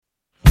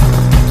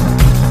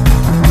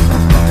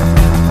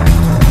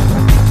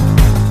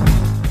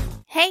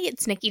Hey,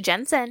 it's Nikki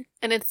Jensen.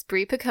 And it's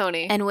Brie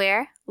Piccone. And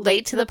we're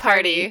Late to the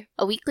Party,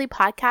 a weekly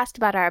podcast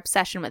about our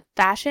obsession with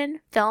fashion,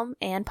 film,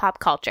 and pop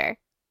culture.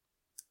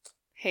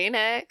 Hey,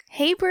 Nick.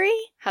 Hey,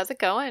 Brie. How's it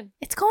going?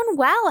 It's going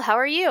well. How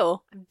are you?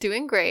 I'm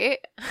doing great.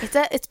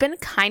 It's been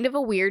kind of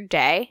a weird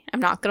day. I'm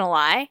not going to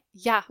lie.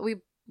 Yeah, we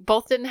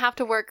both didn't have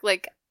to work,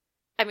 it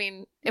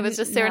was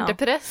just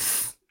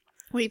serendipitous.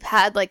 We've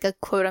had a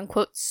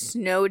quote-unquote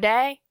snow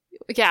day.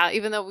 Yeah,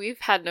 even though we've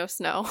had no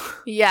snow.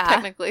 Yeah.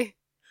 Technically.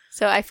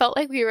 So I felt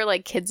like we were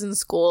kids in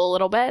school a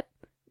little bit.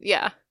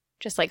 Yeah.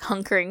 Just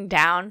hunkering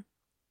down.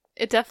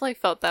 It definitely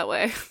felt that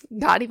way.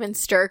 Not even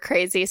stir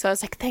crazy. So I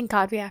was like, thank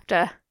God we have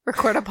to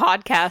record a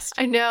podcast.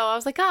 I know. I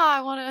was like,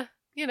 I want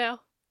to,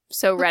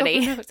 So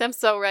ready. I'm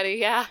so ready,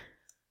 yeah.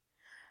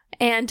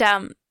 And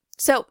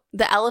so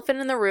the elephant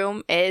in the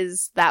room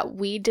is that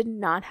we did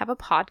not have a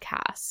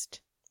podcast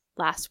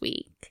last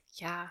week.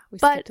 Yeah, we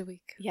skipped a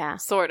week. Yeah.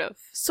 Sort of,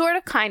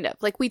 kind of.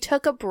 We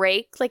took a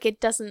break. It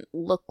doesn't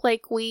look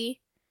like we've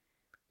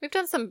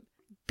done some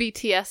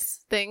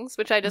BTS things,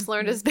 which I just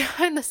learned is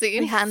behind the scenes.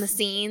 Behind the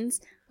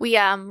scenes. We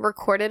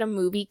recorded a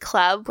movie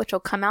club, which will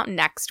come out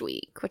next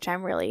week, which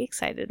I'm really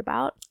excited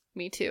about.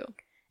 Me too.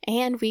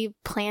 And we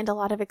planned a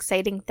lot of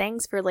exciting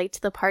things for Late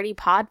to the Party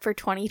pod for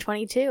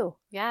 2022.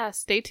 Yeah,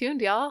 stay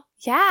tuned, y'all.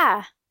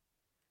 Yeah.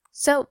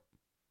 So,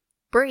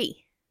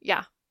 Brie.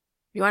 Yeah.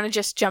 You want to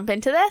just jump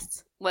into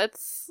this?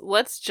 Let's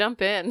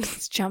jump in.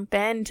 Let's jump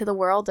into the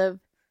world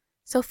of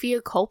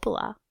Sofia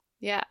Coppola.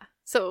 Yeah.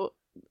 So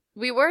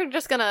we were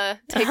just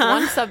gonna take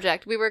one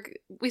subject.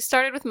 We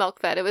started with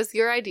milk fed. It was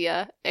your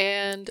idea,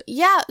 and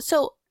yeah.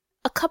 So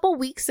a couple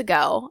weeks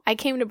ago, I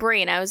came to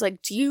Brie and I was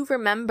like, "Do you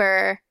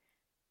remember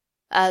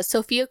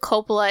Sofia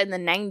Coppola in the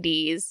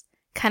 '90s?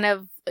 Kind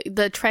of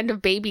the trend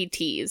of baby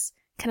teas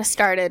kind of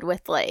started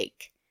with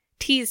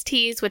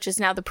Tease, which is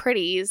now the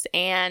Pretties,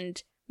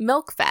 and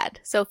Milk Fed,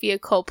 Sofia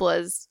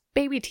Coppola's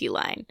baby tea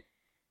line."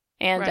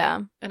 And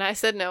right. And I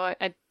said no,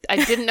 I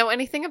didn't know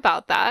anything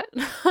about that,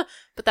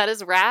 but that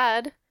is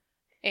rad.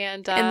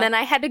 And then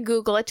I had to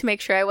Google it to make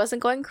sure I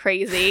wasn't going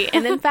crazy.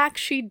 And in fact,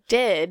 she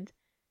did,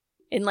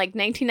 in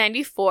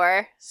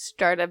 1994,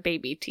 start a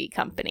baby tea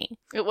company.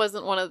 It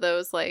wasn't one of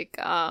those what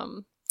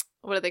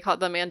do they call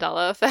it, the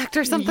Mandela effect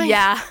or something?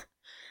 Yeah,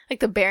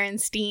 the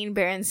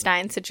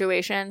Berenstein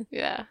situation.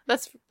 Yeah,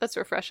 that's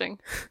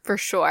refreshing for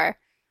sure.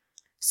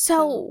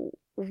 So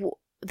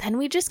then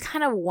we just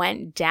kind of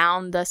went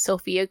down the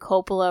Sofia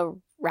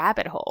Coppola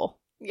rabbit hole.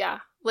 Yeah,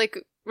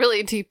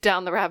 really deep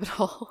down the rabbit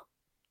hole.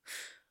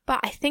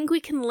 But I think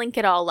we can link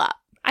it all up.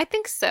 I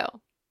think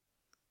so.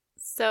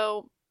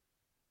 So,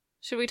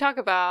 should we talk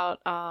about,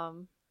 how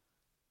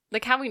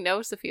we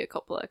know Sofia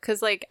Coppola?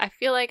 Because, I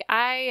feel like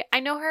I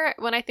know her,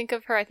 when I think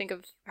of her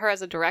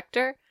as a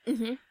director.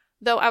 Mm-hmm.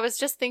 Though I was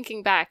just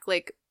thinking back,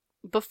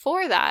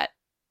 before that,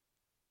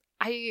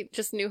 I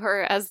just knew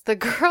her as the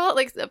girl,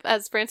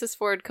 as Francis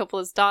Ford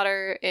Coppola's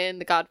daughter in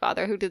The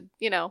Godfather, who did,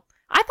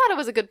 I thought it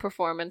was a good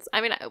performance.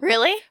 I mean,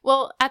 really?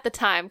 Well, at the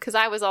time, because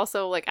I was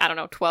also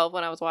 12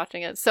 when I was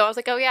watching it. So I was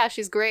like, oh yeah,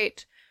 she's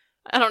great.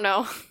 I don't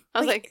know.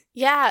 I was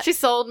yeah, she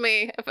sold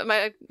me.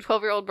 My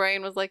 12-year-old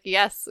brain was like,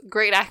 yes,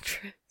 great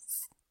actress.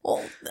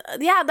 Well,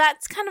 yeah,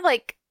 that's kind of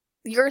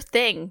your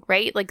thing,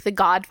 right? The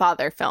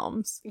Godfather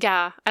films.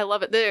 Yeah, I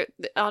love it. They're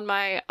on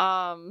my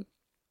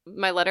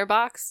my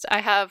Letterboxd,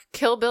 I have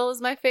Kill Bill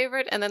as my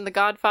favorite, and then The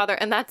Godfather,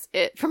 and that's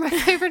it for my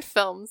favorite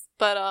films.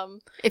 But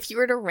if you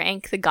were to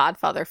rank the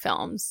Godfather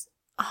films,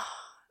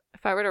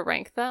 if I were to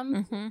rank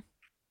them, mm-hmm.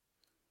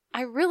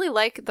 I really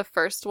like the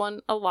first one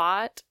a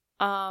lot.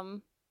 I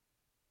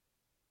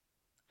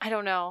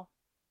don't know.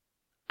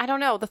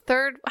 The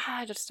third,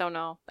 I just don't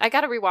know. I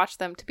gotta rewatch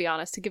them, to be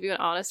honest, to give you an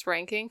honest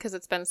ranking, because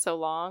it's been so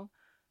long.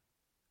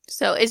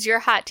 So is your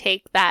hot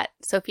take that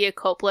Sofia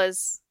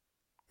Coppola's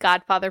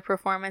Godfather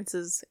performance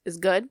is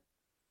good?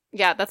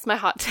 Yeah, that's my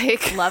hot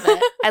take. Love it.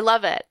 I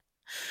love it.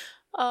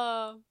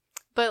 But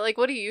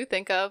what do you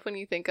think of when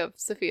you think of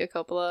Sofia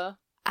Coppola?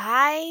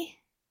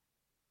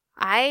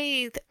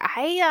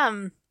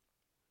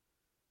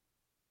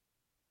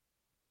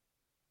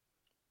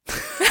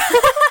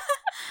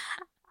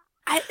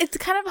 It's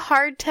kind of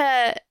hard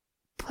to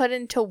put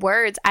into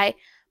words.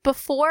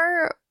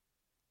 Before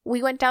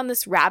we went down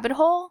this rabbit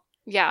hole,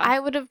 yeah,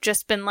 I would have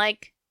just been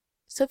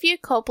Sofia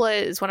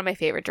Coppola is one of my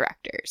favorite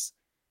directors.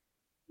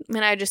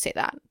 And I would just say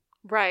that.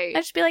 Right.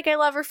 I'd just be I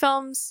love her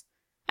films.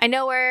 I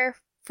know her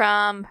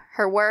from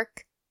her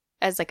work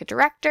as a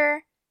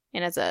director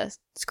and as a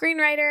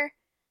screenwriter.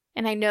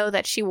 And I know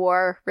that she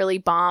wore really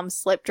bomb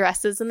slip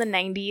dresses in the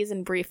 90s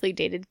and briefly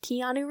dated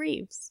Keanu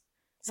Reeves.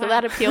 So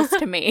that appeals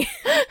to me.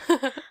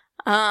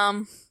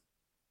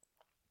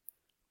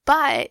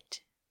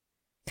 But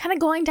kind of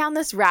going down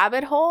this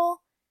rabbit hole,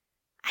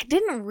 I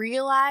didn't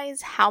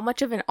realize how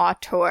much of an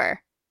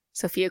auteur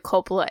Sofia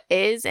Coppola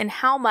is, and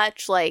how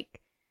much going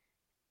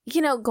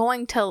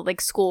to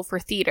school for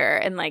theater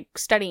and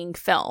studying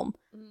film.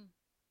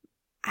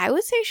 I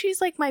would say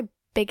she's my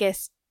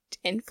biggest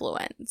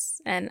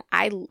influence, and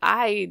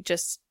I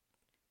just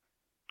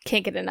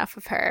can't get enough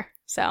of her.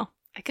 So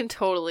I can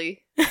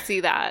totally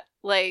see that.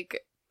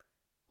 Like,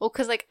 well,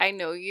 because, like, I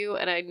know you,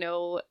 and I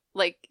know,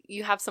 like,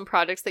 you have some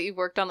projects that you've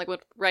worked on, like,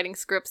 with writing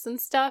scripts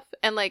and stuff,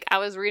 and, like, I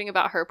was reading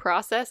about her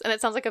process, and it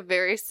sounds like a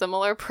very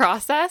similar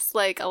process,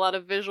 like, a lot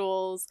of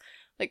visuals,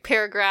 like,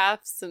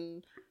 paragraphs,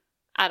 and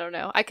I don't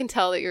know. I can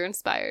tell that you're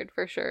inspired,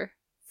 for sure.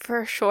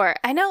 For sure.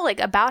 I know, like,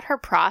 about her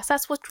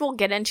process, which we'll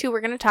get into.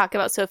 We're going to talk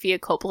about Sofia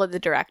Coppola, the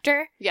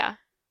director. Yeah.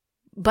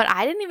 But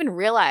I didn't even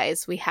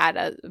realize we had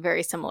a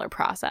very similar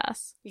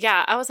process.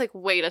 Yeah, I was like,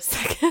 wait a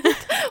second.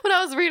 When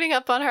I was reading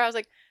up on her, I was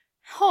like,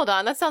 hold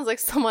on, that sounds like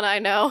someone I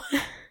know.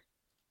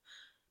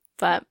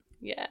 But,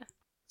 yeah.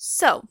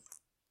 So,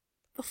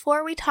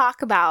 before we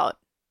talk about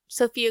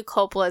Sofia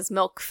Coppola's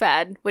Milk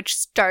Fed, which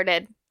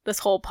started this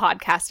whole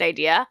podcast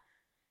idea,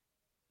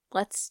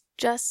 let's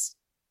just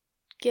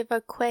give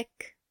a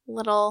quick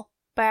little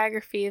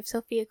biography of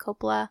Sofia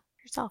Coppola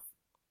herself.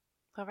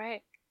 All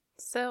right.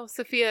 So,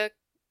 Sofia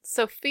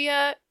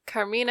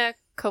Carmina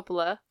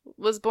Coppola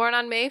was born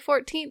on May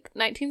 14th,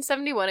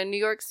 1971 in New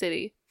York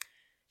City.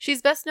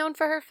 She's best known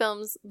for her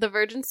films The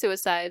Virgin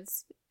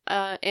Suicides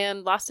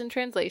and Lost in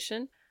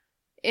Translation.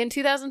 In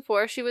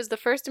 2004, she was the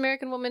first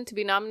American woman to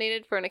be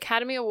nominated for an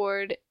Academy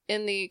Award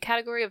in the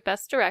category of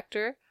Best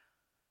Director.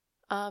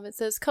 It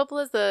says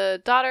Coppola is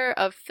the daughter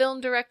of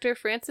film director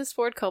Francis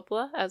Ford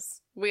Coppola,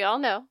 as we all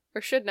know,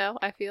 or should know,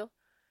 I feel,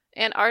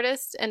 and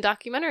artist and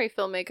documentary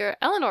filmmaker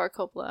Eleanor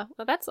Coppola.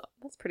 Well, that's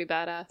pretty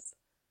badass.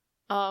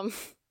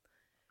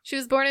 She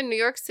was born in New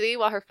York City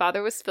while her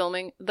father was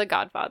filming The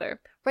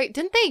Godfather. Right,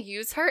 didn't they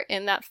use her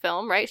in that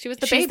film, right? She's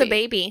the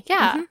baby.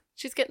 Yeah. Mm-hmm.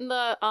 She's getting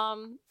the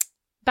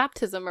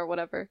baptism or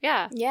whatever.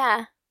 Yeah.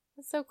 Yeah.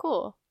 That's so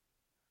cool.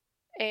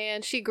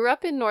 And she grew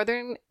up in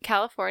Northern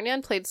California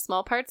and played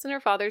small parts in her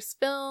father's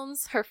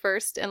films. Her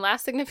first and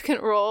last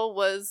significant role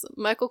was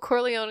Michael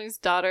Corleone's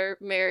daughter,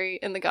 Mary,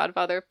 in The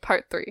Godfather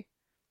Part 3.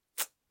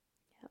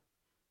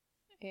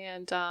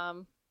 And,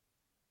 but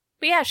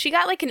yeah, she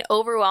got like an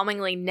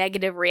overwhelmingly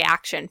negative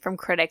reaction from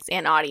critics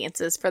and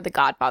audiences for The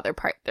Godfather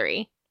Part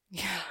 3.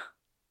 Yeah.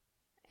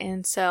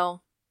 And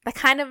so that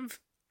kind of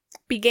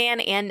began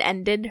and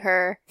ended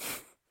her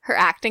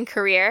acting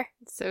career.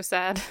 It's so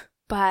sad.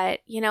 But,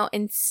 you know,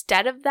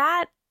 instead of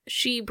that,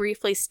 she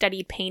briefly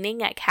studied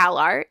painting at Cal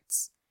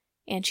Arts,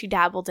 and she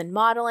dabbled in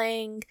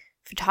modeling,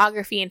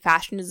 photography, and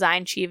fashion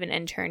design. She even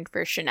interned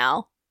for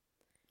Chanel.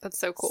 That's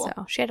so cool.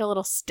 So she had a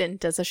little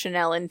stint as a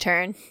Chanel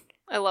intern.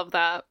 I love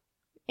that.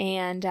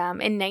 And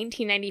in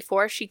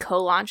 1994, she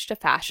co-launched a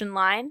fashion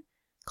line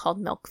called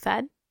Milk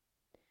Fed,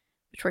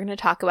 which we're going to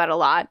talk about a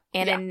lot.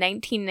 And in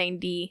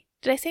 1990,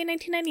 did I say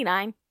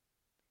 1999?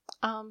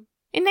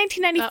 In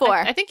 1994.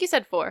 I think you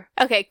said 4.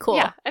 Okay, cool.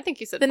 Yeah, I think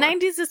you said the 4.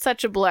 90s is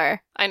such a blur.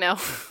 I know.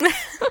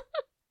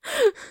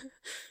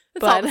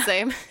 It's all the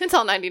same. It's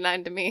all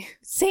 99 to me.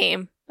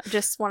 Same. I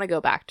just want to go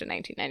back to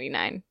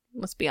 1999.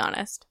 Let's be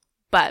honest.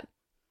 But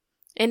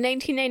in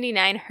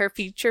 1999, her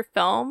feature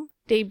film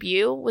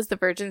debut was The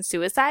Virgin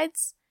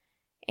Suicides.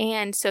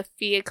 And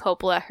Sofia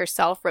Coppola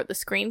herself wrote the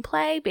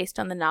screenplay based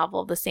on the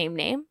novel of the same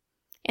name.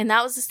 And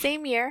that was the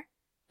same year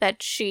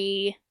that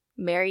she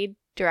married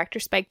director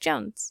Spike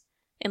Jonze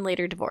and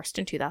later divorced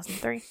in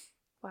 2003.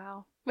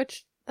 Wow.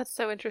 Which, that's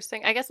so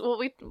interesting. I guess, well,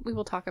 we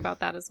will talk about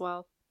that as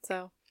well.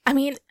 So, I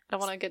mean, I don't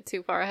want to get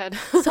too far ahead.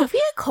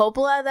 Sofia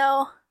Coppola,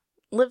 though,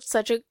 lived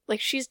such a, like,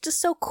 she's just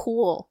so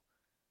cool.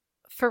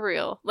 For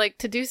real. Like,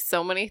 to do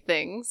so many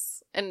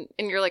things in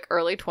your, like,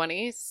 early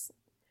 20s.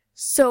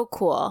 So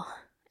cool.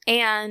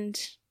 And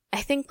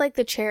I think, like,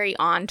 the cherry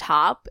on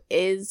top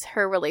is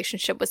her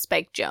relationship with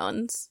Spike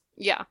Jonze.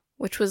 Yeah.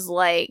 Which was,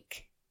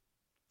 like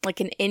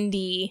an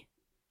indie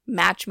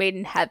match made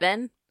in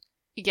heaven.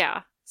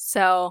 Yeah.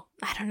 So,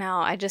 I don't know.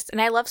 I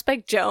love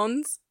Spike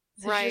Jonze.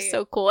 Right. She's just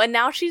so cool. And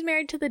now she's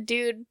married to the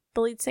dude,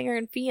 the lead singer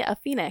in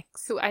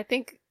Phoenix. Who I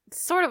think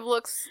sort of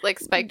looks like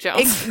Spike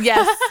Jonze.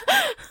 Yes.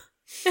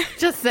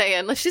 Just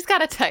saying. Like, she's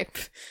got a type.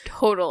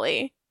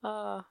 Totally.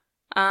 But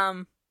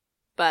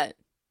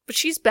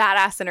she's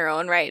badass in her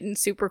own right and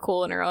super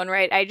cool in her own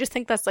right. I just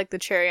think that's like the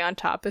cherry on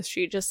top is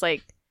she just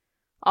like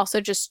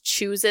also just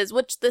chooses,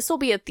 which this will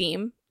be a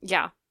theme.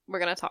 Yeah. We're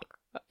going to talk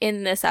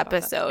in this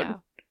episode. Yeah.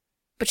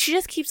 But she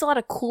just keeps a lot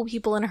of cool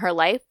people in her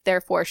life,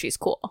 therefore she's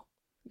cool.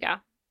 Yeah.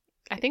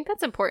 I think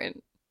that's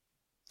important.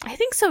 I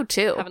think so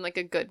too. Having like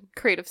a good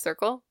creative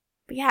circle.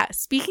 But yeah,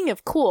 speaking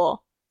of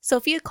cool,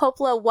 Sofia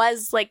Coppola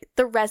was like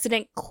the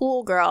resident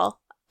cool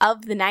girl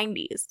of the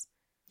 90s.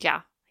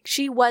 Yeah.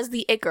 She was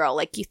the it girl.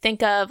 Like you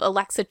think of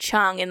Alexa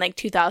Chung in like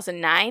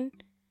 2009,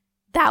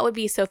 that would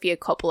be Sofia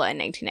Coppola in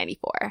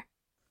 1994.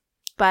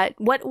 But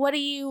what do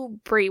you,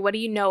 Brie, what do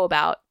you know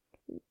about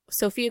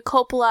Sofia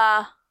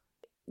Coppola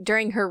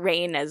during her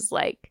reign as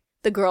like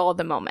the girl of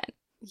the moment?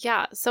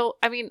 Yeah. So,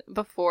 I mean,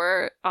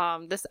 before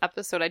this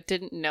episode, I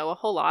didn't know a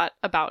whole lot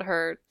about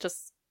her.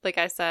 Just like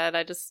I said,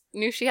 I just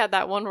knew she had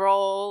that one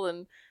role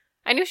and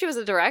I knew she was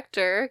a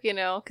director, you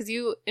know, because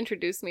you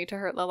introduced me to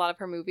her, a lot of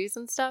her movies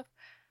and stuff.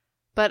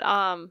 But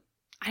I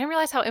I didn't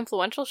realize how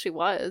influential she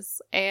was.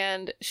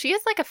 And she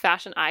is like a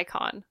fashion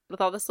icon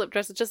with all the slip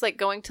dresses, just like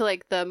going to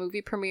like the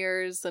movie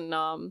premieres and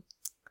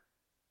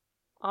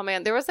oh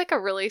man, there was like a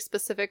really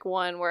specific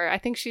one where I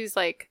think she's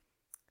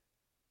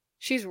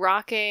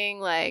rocking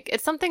like,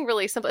 it's something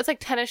really simple. It's like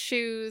tennis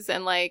shoes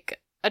and like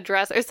a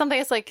dress or something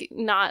that's like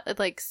not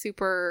like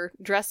super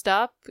dressed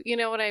up, you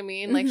know what I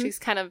mean? Mm-hmm. Like she's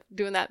kind of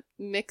doing that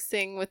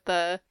mixing with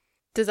the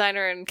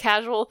designer and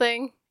casual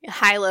thing.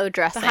 High-low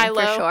dressing,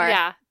 High-low, for sure.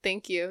 yeah,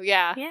 thank you.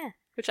 Yeah.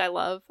 Which I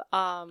love.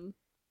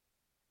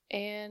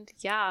 And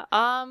yeah.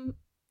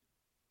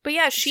 But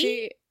yeah,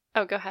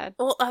 oh, go ahead.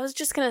 Well, I was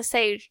just gonna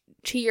say,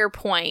 to your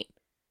point,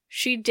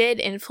 she did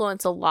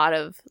influence a lot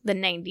of the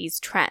 90s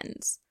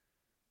trends.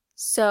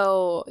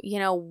 So, you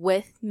know,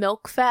 with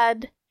Milk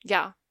Fed,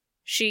 yeah,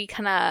 she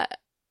kind of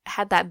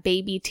had that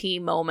baby tee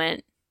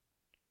moment,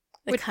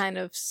 the kind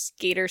of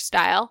skater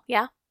style.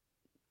 Yeah.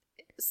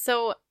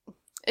 So,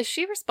 is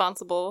she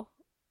responsible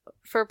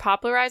for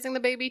popularizing the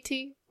baby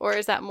tee, or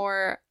is that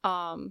more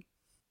oh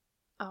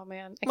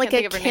man, I like can't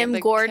think a of her Kim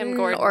name. Gordon, Kim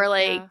Gordon or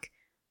like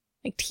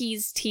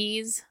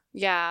Tease.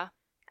 Yeah.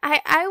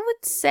 I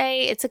would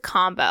say it's a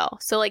combo.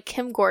 So like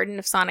Kim Gordon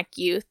of Sonic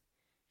Youth,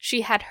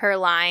 she had her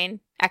line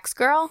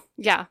X-Girl.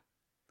 Yeah.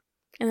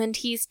 And then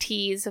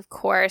Tease, of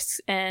course,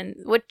 and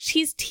what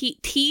Tease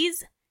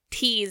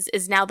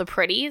is now the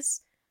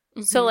Pretties.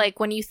 Mm-hmm. So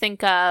like when you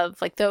think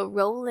of like the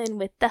Rollin'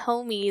 with the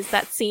Homies,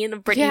 that scene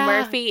of Brittany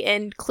Murphy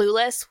in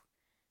Clueless,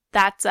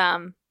 that's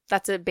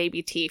a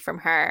baby tee from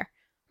her.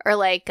 Or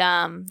like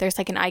there's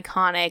like an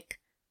iconic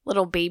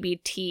little baby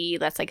tee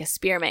that's like a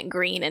spearmint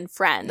green in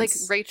Friends. Like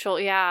Rachel,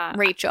 yeah.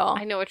 Rachel.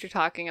 I know what you're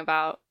talking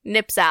about.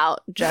 Nips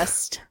out,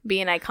 just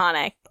being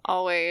iconic.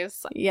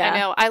 Always. Yeah. I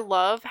know. I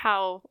love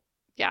how,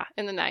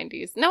 in the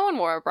 90s, no one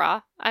wore a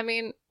bra. I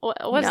mean,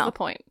 what's the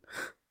point?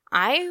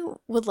 I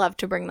would love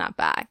to bring that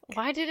back.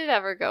 Why did it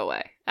ever go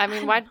away? I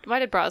mean, why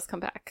did bras come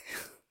back?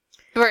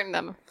 Burn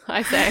them,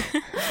 I say.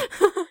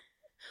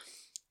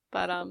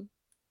 But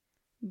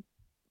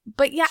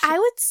yeah, I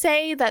would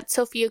say that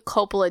Sofia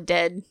Coppola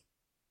did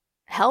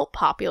help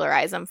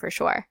popularize them for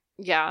sure.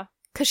 Yeah.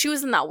 Because she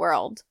was in that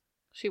world.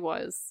 She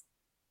was.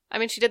 I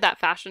mean, she did that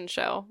fashion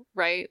show,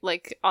 right?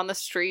 Like on the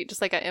street,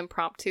 just like an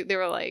impromptu. They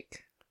were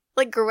like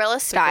guerrilla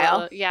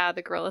style.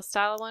 The guerrilla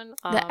style one.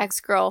 The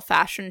X-Girl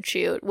fashion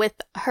shoot with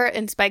her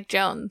and Spike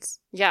Jonze.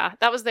 Yeah,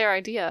 that was their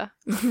idea.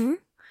 Mm-hmm.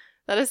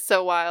 That is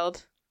so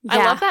wild. Yeah.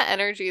 I love that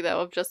energy,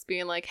 though, of just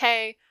being like,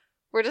 hey,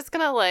 we're just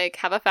gonna like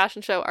have a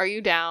fashion show. Are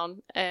you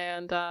down?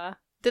 And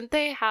didn't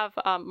they have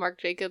Marc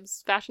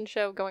Jacobs' fashion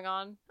show going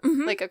on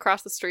like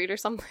across the street or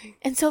something?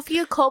 And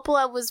Sofia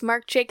Coppola was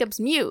Marc Jacobs'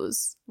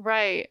 muse.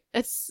 Right.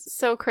 It's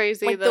so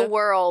crazy. Like the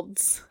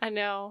worlds. I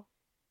know.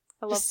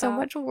 I love so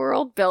much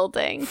world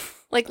building.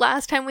 Like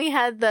last time we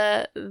had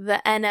the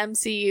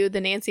NMCU,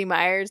 the Nancy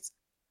Meyers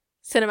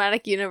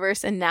cinematic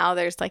universe, and now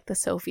there's like the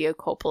Sofia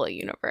Coppola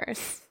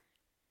universe.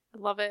 I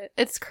love it.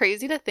 It's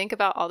crazy to think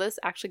about all this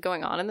actually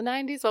going on in the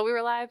 90s while we were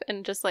alive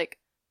and just like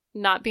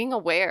not being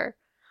aware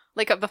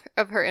like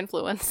of her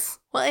influence.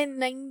 Well, in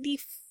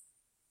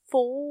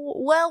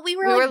 94, well, we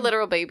were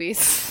literal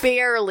babies.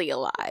 Barely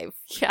alive.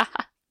 Yeah.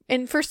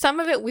 And for some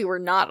of it, we were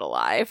not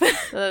alive.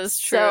 That is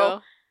true.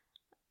 So,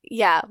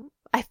 yeah,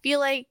 I feel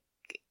like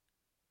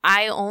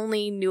I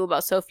only knew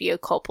about Sofia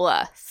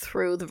Coppola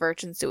through the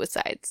Virgin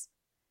Suicides.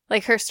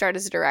 Like her start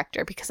as a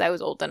director, because I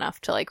was old enough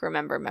to like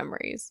remember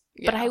memories.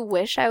 Yeah. But I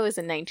wish I was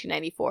in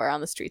 1994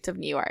 on the streets of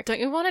New York. Don't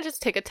you want to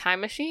just take a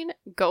time machine,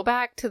 go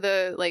back to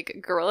the like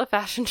guerrilla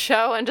fashion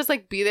show and just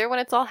like be there when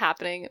it's all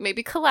happening?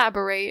 Maybe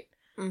collaborate,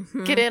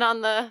 get in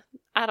on the,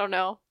 I don't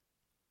know,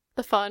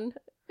 the fun.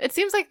 It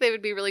seems like they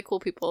would be really cool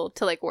people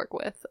to like work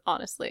with,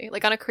 honestly,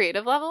 like on a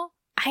creative level.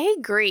 I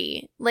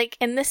agree. Like,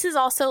 and this is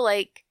also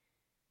like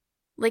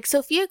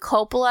Sofia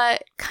Coppola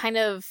kind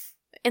of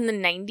in the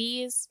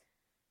 90s.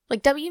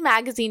 Like, W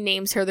Magazine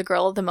names her the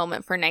girl of the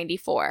moment for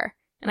 94.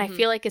 And I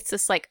feel like it's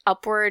this, like,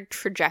 upward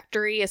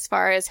trajectory as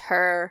far as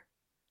her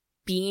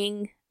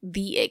being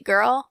the it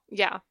girl.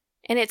 Yeah.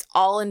 And it's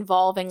all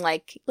involving,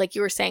 like you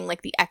were saying,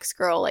 like, the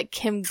X-Girl, like,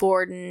 Kim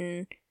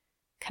Gordon,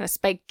 kind of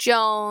Spike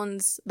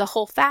Jonze, the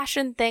whole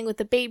fashion thing with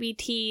the baby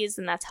tees,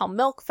 and that's how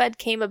Milk Fed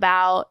came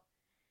about.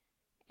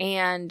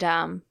 And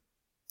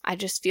I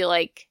just feel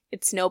like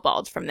it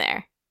snowballed from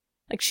there.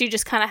 Like, she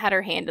just kind of had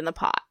her hand in the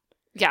pot.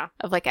 Yeah.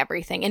 Of like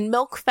everything. And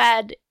Milk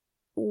Fed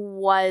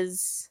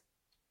was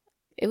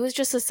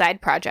just a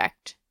side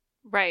project.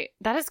 Right.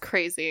 That is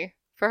crazy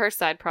for her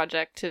side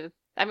project to,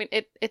 I mean,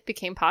 it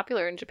became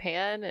popular in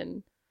Japan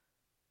and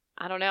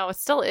I don't know, it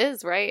still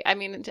is, right? I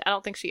mean, I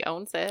don't think she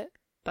owns it,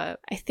 but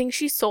I think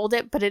she sold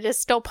it, but it is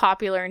still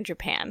popular in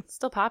Japan.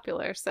 Still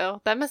popular.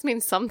 So that must mean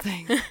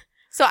something.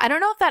 So I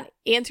don't know if that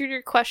answered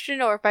your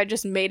question or if I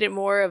just made it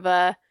more of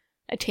a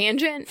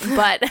tangent,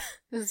 but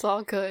it's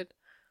all good.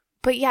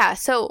 But yeah,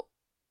 so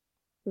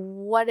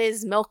what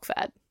is Milk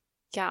Fed?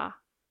 Yeah.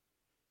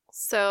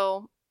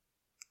 So,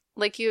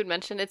 like you had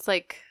mentioned, it's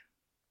like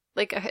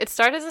it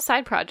started as a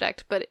side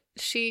project, but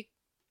she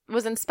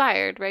was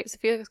inspired, right?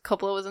 Sofia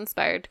Coppola was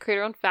inspired to create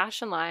her own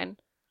fashion line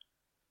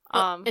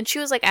And she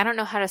was like, I don't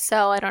know how to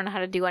sew. I don't know how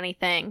to do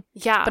anything.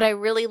 Yeah. But I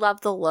really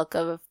love the look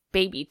of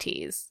baby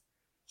tees.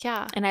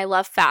 Yeah. And I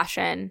love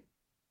fashion.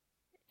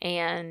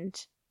 And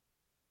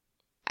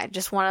I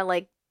just want to,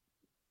 like,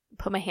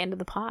 put my hand in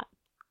the pot.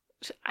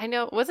 I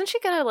know. Wasn't she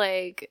gonna,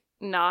 like,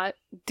 not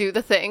do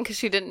the thing because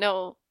she didn't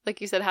know, like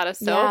you said, how to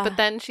sew? Yeah. But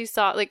then she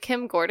saw, like,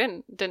 Kim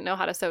Gordon didn't know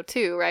how to sew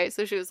too, right?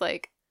 So she was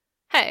like,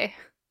 hey,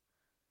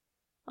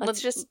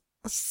 Let's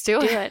let's do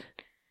do it.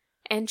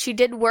 And she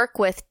did work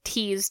with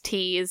Tees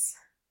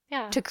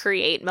Yeah. to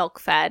create Milk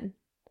Fed.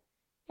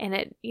 And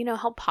it, you know,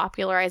 helped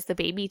popularize the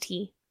baby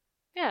tea.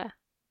 Yeah.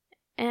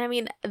 And I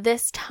mean,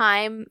 this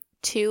time,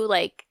 too,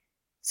 like,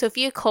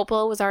 Sofia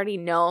Coppola was already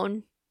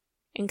known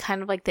in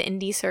kind of like the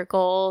indie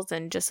circles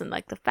and just in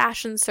like the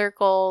fashion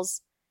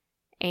circles.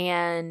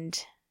 And,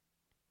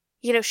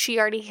 you know, she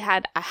already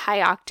had a High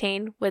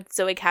Octane with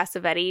Zoe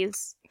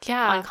Cassavetes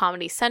on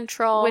Comedy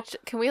Central. Which,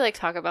 can we, like,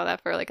 talk about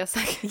that for, like, a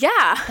second?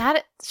 Yeah.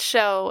 That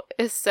show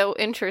is so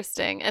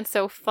interesting and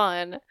so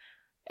fun.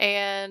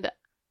 And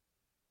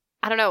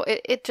I don't know,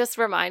 it just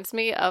reminds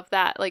me of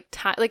that, like,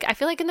 time. Like, I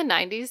feel like in the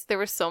 90s, there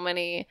were so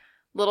many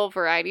little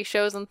variety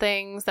shows and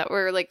things that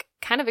were, like,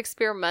 kind of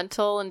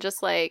experimental and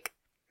just, like,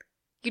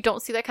 you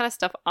don't see that kind of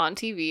stuff on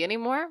TV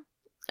anymore.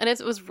 And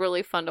it was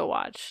really fun to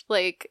watch.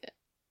 Like,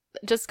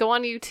 just go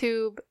on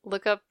YouTube,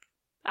 look up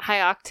High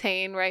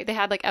Octane, right? They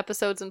had, like,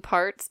 episodes and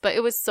parts, but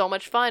it was so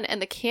much fun.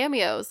 And the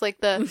cameos, like,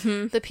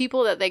 the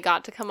people that they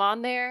got to come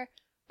on there,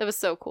 that was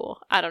so cool.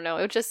 I don't know.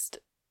 It just,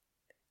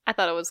 I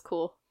thought it was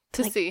cool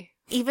to see.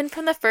 Even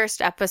from the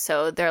first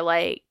episode, they're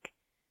like,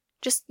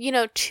 just, you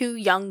know, two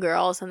young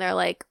girls, and they're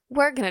like,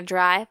 we're gonna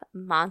drive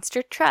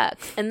monster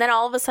trucks. And then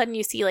all of a sudden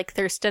you see, like,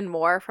 Thurston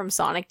Moore from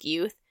Sonic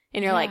Youth,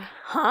 and you're like,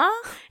 huh?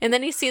 And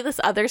then you see this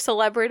other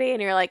celebrity,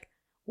 and you're like,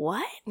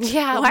 what?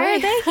 Yeah. Why are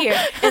they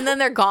here? And then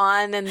they're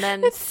gone, and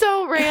then... It's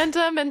so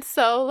random and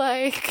so,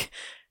 like,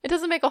 it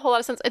doesn't make a whole lot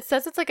of sense. It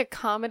says it's like a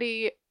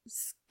comedy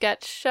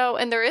sketch show,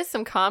 and there is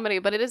some comedy,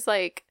 but it is,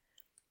 like...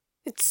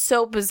 It's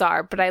so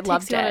bizarre, but I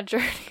loved it. On a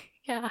journey.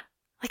 Yeah.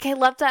 Like, I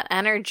loved that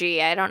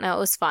energy. I don't know. It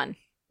was fun.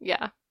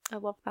 Yeah. I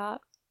love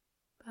that.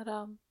 But,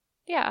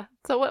 yeah.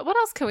 So what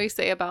else can we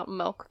say about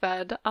Milk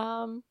Fed?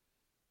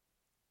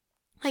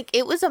 Like,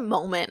 it was a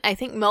moment. I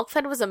think Milk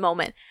Fed was a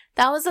moment.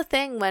 That was a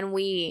thing when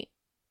we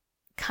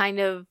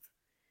when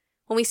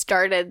we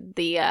started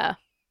the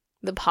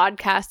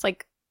podcast,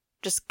 like,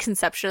 just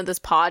conception of this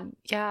pod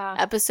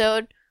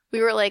episode,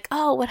 we were like,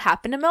 oh, what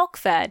happened to Milk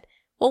Fed?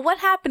 Well, what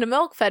happened to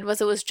Milk Fed was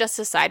it was just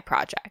a side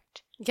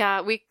project.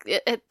 Yeah, we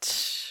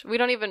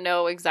don't even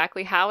know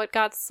exactly how it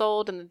got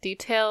sold and the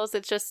details.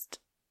 It's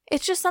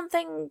just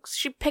something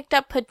she picked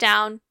up, put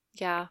down.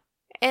 Yeah.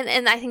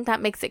 And I think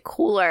that makes it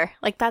cooler.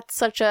 Like, that's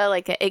such a,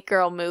 like, an it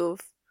girl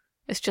move.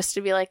 It's just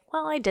to be like,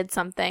 well, I did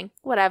something.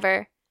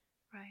 Whatever.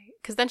 Right.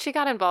 Because then she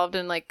got involved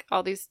in, like,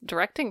 all these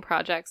directing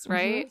projects,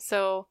 right? Mm-hmm.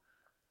 So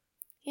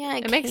yeah,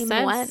 it makes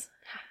sense.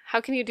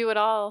 How can you do it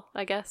all,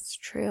 I guess? It's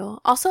true.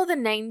 Also, the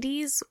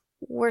 90s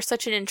were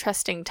such an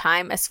interesting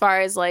time as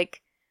far as,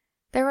 like,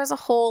 there was a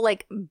whole,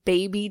 like,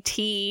 baby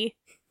tea,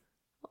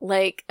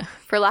 like,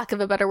 for lack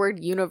of a better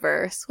word,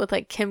 universe with,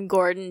 like, Kim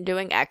Gordon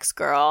doing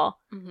X-Girl,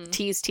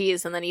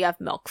 Tees, and then you have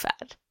Milk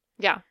Fed.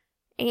 Yeah.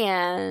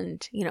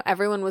 And, you know,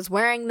 everyone was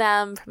wearing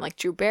them from, like,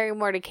 Drew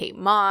Barrymore to Kate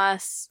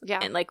Moss. Yeah.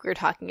 And, like, we were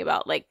talking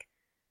about, like,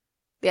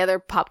 the other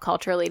pop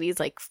culture ladies,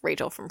 like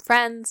Rachel from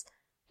Friends.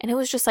 And it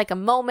was just, like, a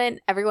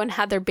moment. Everyone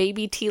had their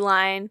baby tea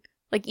line.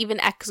 Like, even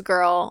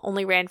X-Girl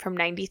only ran from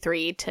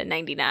 93 to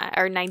 99,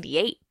 or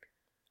 98.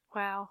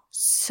 Wow.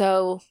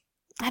 So,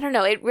 I don't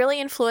know. It really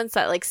influenced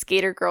that, like,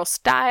 skater girl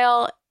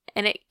style.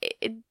 And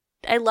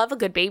I love a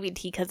good baby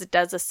tee because it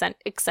does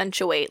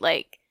accentuate,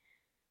 like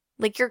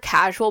you're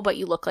casual, but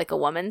you look like a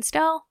woman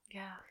still.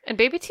 Yeah. And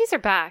baby tees are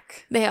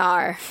back. They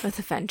are, with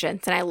a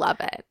vengeance, and I love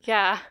it.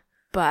 Yeah.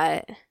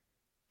 But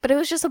it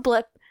was just a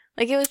blip.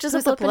 Like, it was just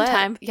a blip in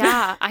time.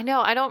 Yeah, I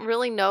know. I don't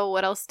really know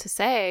what else to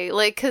say.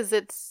 Like, because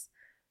it's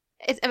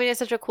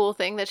such a cool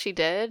thing that she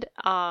did.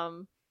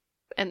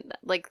 And,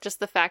 like, just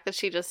the fact that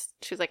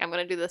she's like, I'm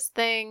going to do this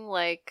thing.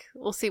 Like,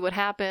 we'll see what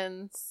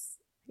happens.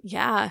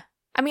 Yeah.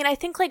 I mean, I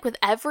think, like, with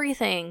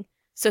everything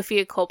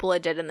Sofia Coppola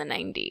did in the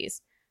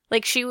 90s,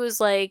 like, she was,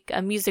 like,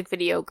 a music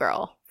video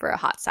girl for a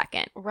hot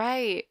second.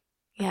 Right.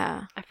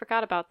 Yeah. I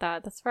forgot about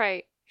that. That's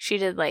right. She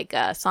did, like,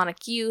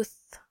 Sonic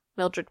Youth,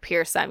 Mildred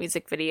Pierce, that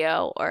music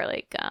video, or,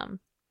 like,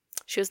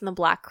 she was in the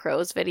Black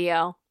Crowes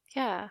video.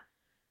 Yeah.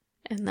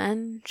 And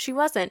then she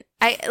wasn't.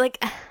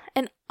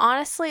 And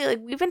honestly, like,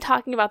 we've been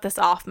talking about this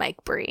off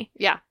mic, Brie.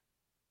 Yeah.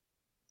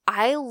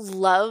 I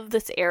love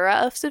this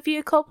era of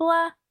Sofia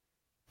Coppola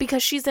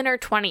because she's in her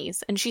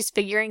 20s and she's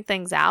figuring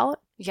things out.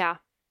 Yeah.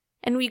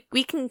 And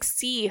we can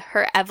see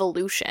her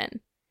evolution.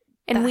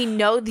 And we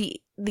know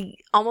the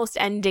almost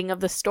ending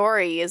of the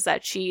story is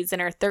that she's in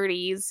her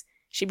 30s.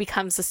 She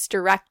becomes this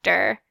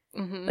director,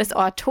 this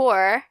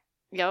auteur.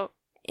 Yep.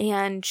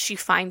 And she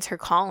finds her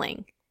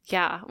calling.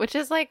 Yeah, which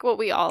is, like, what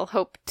we all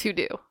hope to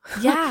do.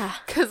 Yeah.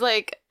 Because,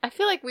 like, I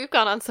feel like we've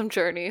gone on some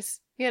journeys,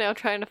 you know,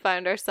 trying to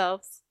find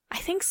ourselves. I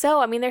think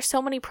so. I mean, there's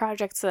so many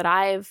projects that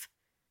I've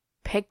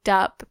picked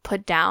up,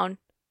 put down,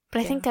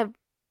 but I think I've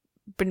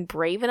been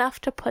brave enough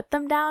to put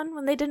them down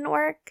when they didn't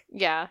work.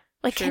 Yeah.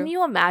 Like, true. can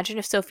you imagine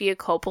if Sofia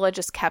Coppola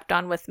just kept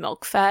on with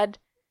Milk Fed,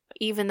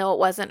 even though it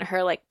wasn't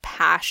her, like,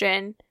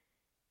 passion?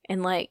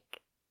 And, like,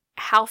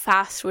 how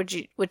fast would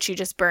she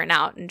just burn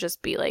out and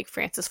just be, like,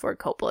 Francis Ford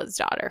Coppola's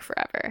daughter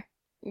forever?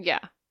 Yeah.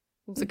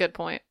 That's a good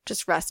point.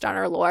 Just rest on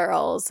her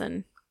laurels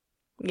and,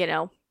 you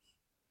know.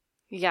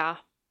 Yeah.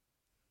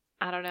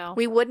 I don't know.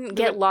 We wouldn't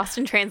get lost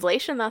in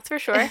translation, that's for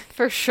sure.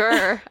 For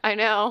sure. I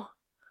know.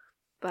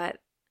 But,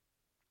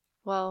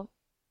 well,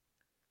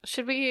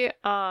 should we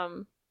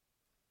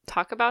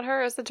talk about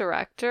her as a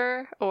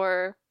director,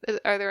 or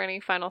are there any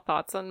final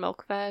thoughts on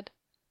Milk Fed?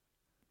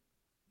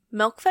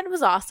 Milk Fed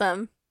was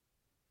awesome,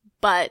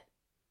 but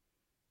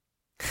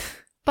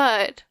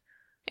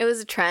it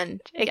was a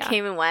trend. It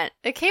came and went.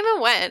 It came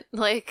and went.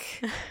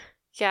 Like,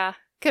 yeah,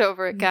 get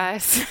over it,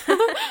 guys.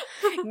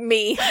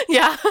 Me.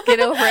 Yeah. Get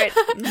over it,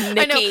 Nikki.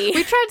 I know.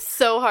 We tried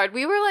so hard.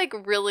 We were, like,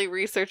 really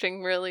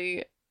researching,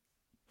 really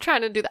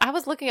trying to do that. I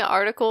was looking at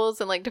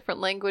articles in, like, different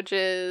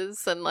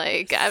languages, and,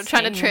 like, I'm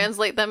trying to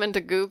translate them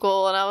into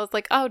Google, and I was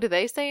like, oh, do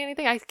they say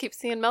anything? I keep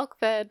seeing Milk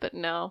Fed, but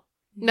no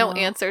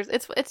answers.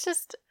 It's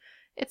just,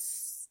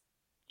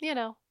 you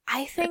know.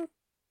 I think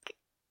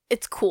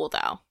it's cool,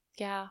 though.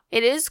 Yeah.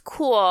 It is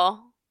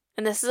cool,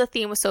 and this is a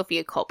theme with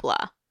Sofia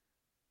Coppola.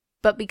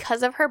 But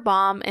because of her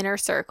bomb inner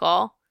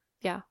circle,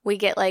 yeah, we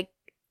get, like,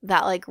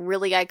 that, like,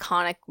 really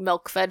iconic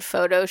Milk Fed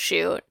photo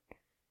shoot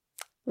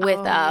with,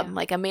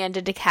 like,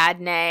 Amanda de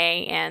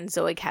Cadenet and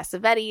Zoe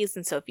Cassavetes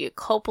and Sofia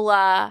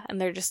Coppola, and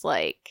they're just,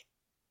 like,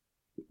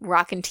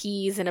 rocking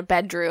teas in a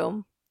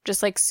bedroom,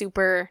 just, like,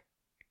 super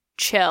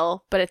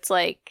chill, but it's,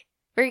 like,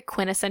 very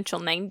quintessential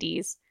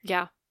 90s.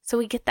 Yeah. So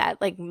we get that,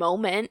 like,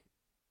 moment.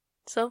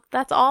 So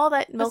that's all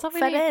that Milk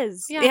Fed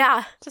is.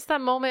 Yeah. Just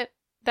that moment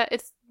that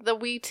it's the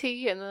wee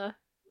tea and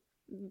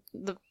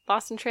the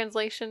Lost in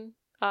Translation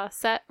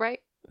set, right?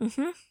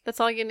 Mm-hmm. That's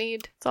all you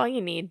need. That's all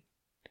you need.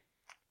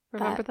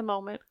 Remember the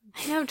moment.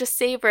 I know, just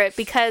savor it,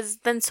 because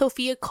then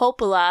Sofia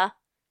Coppola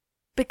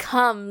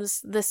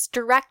becomes this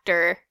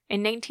director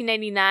in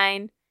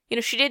 1999. You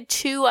know, she did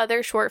 2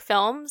 other short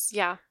films.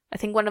 Yeah. I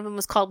think one of them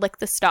was called, like,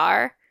 The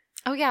Star.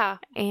 Oh, yeah.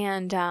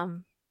 And,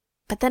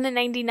 but then in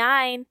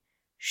 99,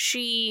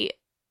 she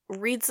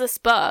reads this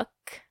book,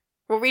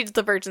 reads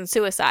The Virgin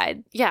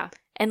Suicide. Yeah.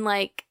 And,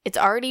 like, it's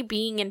already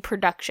being in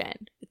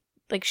production.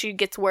 Like, she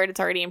gets word it's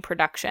already in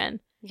production.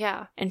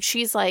 Yeah. And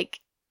she's like,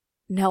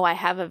 no, I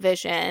have a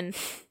vision.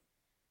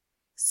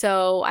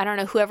 So I don't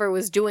know whoever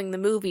was doing the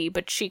movie,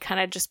 but she kind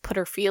of just put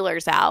her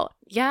feelers out.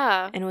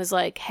 Yeah. And was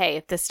like, hey,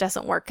 if this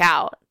doesn't work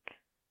out,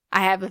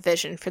 I have a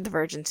vision for The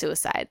Virgin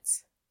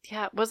Suicides.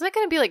 Yeah. Wasn't it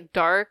going to be, like,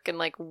 dark and,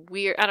 like,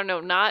 weird? I don't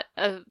know. Not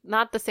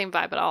the same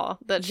vibe at all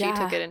that she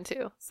took it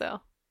into.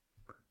 So.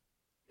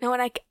 No,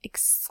 and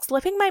it's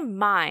slipping my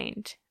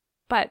mind,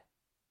 but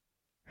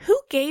who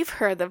gave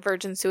her the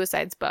Virgin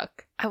Suicides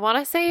book? I want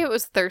to say it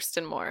was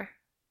Thurston Moore.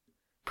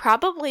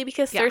 Probably,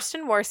 because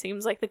Thurston Moore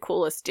seems like the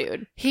coolest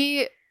dude.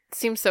 He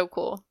seems so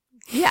cool.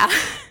 Yeah.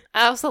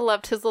 I also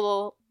loved his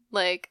little,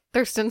 like,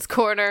 Thurston's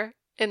Corner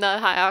in the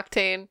High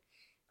Octane.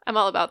 I'm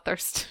all about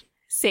Thurston.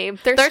 Same.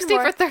 Thirsty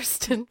for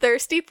Thurston.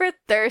 Thirsty for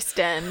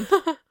Thurston.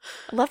 I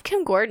love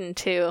Kim Gordon,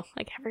 too.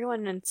 Like,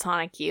 everyone in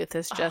Sonic Youth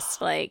is just,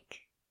 like,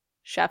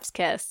 chef's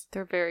kiss.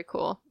 They're very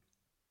cool.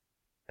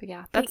 But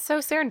yeah, that's so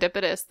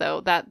serendipitous,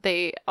 though, that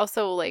they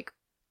also, like,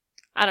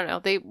 I don't know,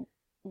 they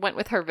went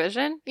with her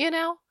vision, you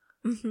know?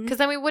 Because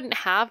then we wouldn't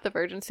have the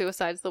Virgin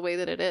Suicides the way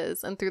that it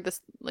is, and through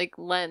this, like,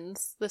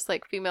 lens, this,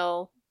 like,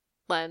 female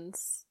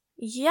lens.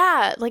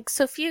 Yeah, like,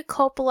 Sofia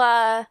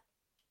Coppola,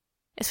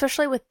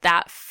 especially with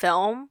that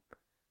film,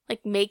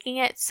 like, making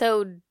it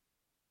so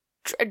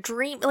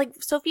dream,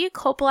 like, Sofia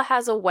Coppola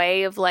has a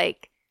way of,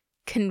 like,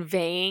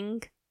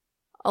 conveying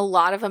a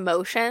lot of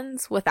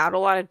emotions without a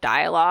lot of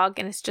dialogue,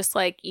 and it's just,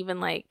 like,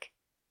 even, like,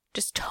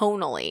 just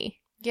tonally.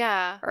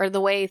 Yeah. Or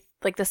the way,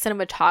 like, the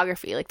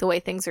cinematography, like, the way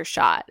things are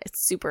shot. It's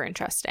super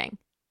interesting.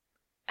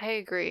 I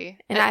agree.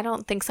 And I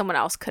don't think someone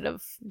else could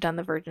have done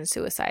the Virgin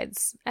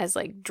Suicides as,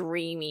 like,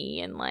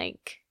 dreamy and,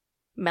 like,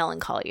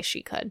 melancholy as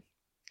she could.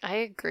 I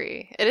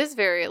agree. It is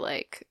very,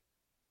 like,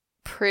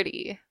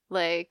 pretty,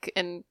 like,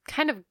 and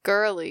kind of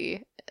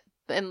girly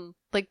in,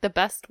 like, the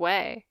best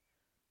way.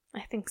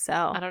 I think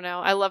so. I don't know.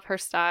 I love her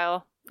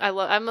style.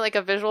 I'm, like,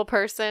 a visual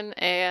person,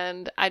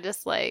 and I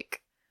just,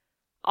 like,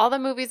 all the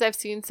movies I've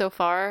seen so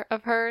far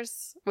of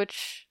hers,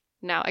 which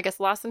now, I guess,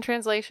 Lost in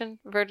Translation,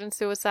 Virgin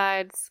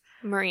Suicides,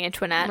 Marie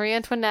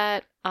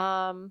Antoinette,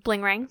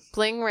 Bling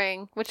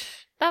Ring,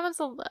 which that one's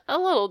a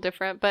little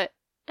different, but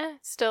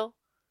still.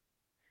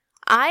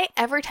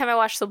 Every time I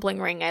watch The Bling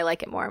Ring, I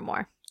like it more and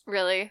more.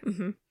 Really?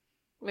 Mm-hmm.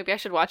 Maybe I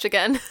should watch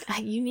again.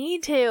 You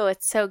need to.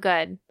 It's so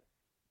good.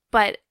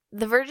 But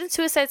The Virgin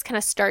Suicides kind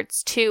of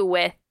starts, too,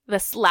 with the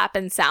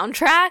slappin'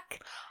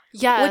 soundtrack.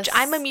 Yes. Which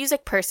I'm a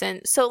music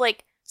person. So,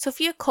 like,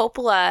 Sofia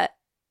Coppola,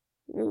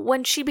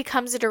 when she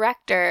becomes a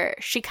director,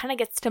 she kind of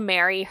gets to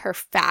marry her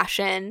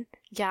fashion.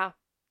 Yeah.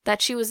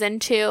 that she was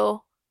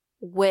into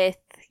with,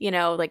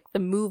 like the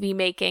movie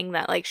making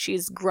that like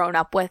she's grown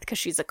up with because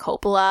she's a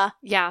Coppola.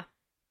 Yeah.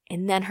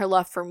 And then her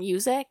love for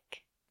music.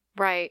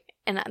 Right.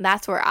 And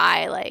that's where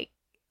I like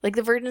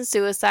the Virgin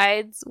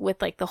Suicides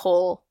with like the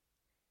whole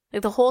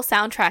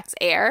soundtrack's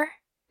air.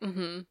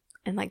 Mm-hmm.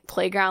 And like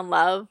Playground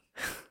Love.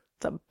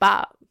 It's a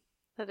bop.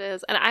 That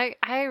is. And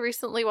I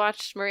recently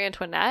watched Marie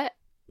Antoinette.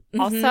 Mhm.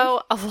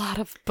 Also, a lot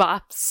of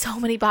bops. So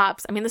many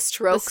bops. I mean, the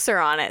Strokes are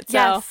on it. So.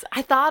 Yes.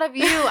 I thought of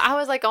you. I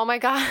was like, oh my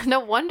God, no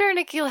wonder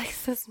Nikki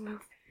likes this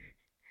movie.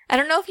 I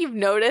don't know if you've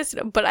noticed,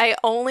 but I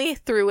only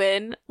threw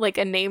in like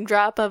a name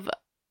drop of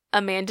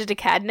Amanda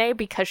DeCadney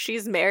because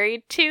she's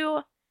married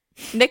to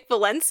Nick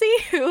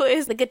Valenci, who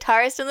is the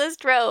guitarist in the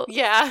Strokes.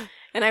 Yeah.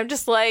 And I'm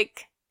just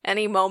like,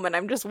 any moment,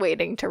 I'm just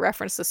waiting to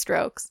reference the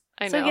Strokes.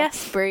 I know. So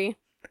yes, Brie,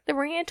 the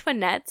Marie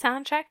Antoinette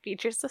soundtrack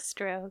features the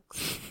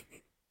Strokes.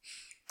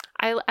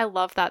 I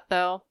love that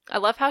though. I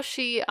love how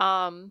she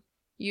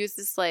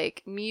uses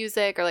like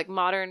music or like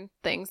modern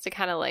things to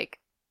kind of like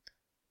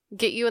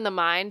get you in the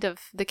mind of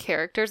the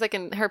characters, like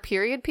in her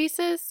period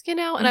pieces, And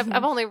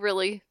I've only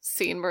really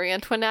seen Marie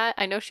Antoinette.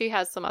 I know she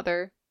has some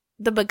other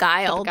The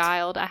Beguiled.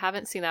 I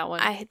haven't seen that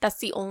one. That's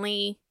the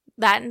only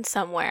that and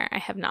Somewhere I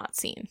have not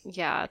seen.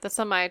 Yeah, that's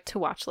on my to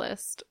watch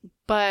list.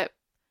 But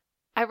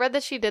I read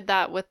that she did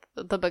that with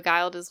The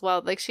Beguiled as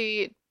well. Like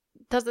she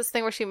does this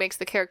thing where she makes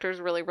the characters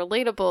really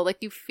relatable. Like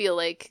you feel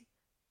like,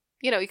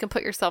 you can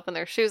put yourself in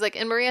their shoes. Like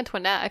in Marie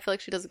Antoinette, I feel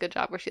like she does a good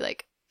job where she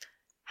like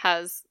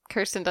has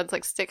Kirsten Dunst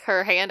like stick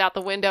her hand out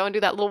the window and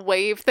do that little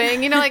wave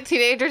thing, like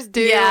teenagers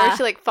do. Yeah. Where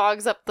she like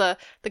fogs up the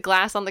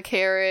glass on the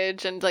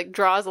carriage and like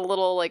draws a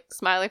little like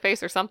smiley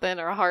face or something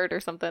or a heart or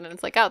something. And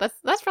it's like, oh,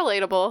 that's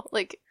relatable.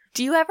 Like,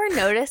 do you ever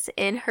notice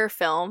in her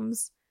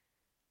films,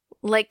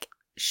 like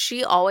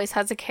she always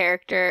has a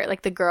character,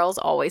 like the girl's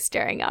always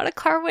staring out a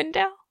car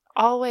window?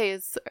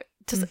 Always.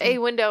 Just a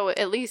window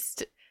at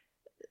least.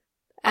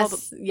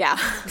 Yeah.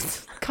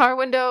 Car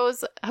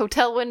windows,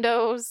 hotel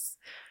windows.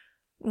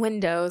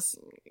 Windows.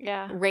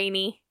 Yeah.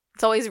 Rainy.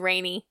 It's always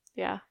rainy.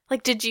 Yeah.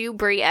 Like, did you,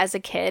 Brie, as a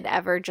kid,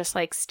 ever just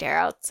like stare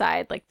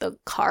outside like the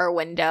car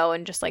window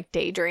and just like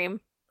daydream?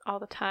 All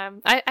the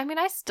time. I mean,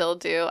 I still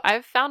do.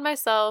 I've found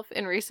myself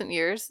in recent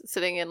years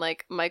sitting in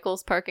like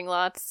Michael's parking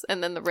lots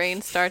and then the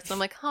rain starts and I'm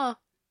like, huh,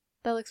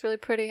 that looks really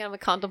pretty. I'm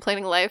like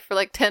contemplating life for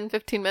like 10,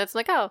 15 minutes. I'm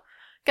like, oh,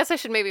 guess I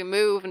should maybe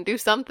move and do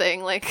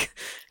something. Like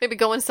maybe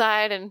go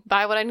inside and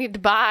buy what I need to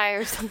buy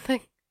or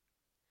something.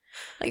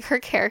 Like her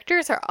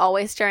characters are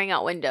always staring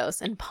out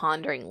windows and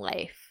pondering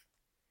life,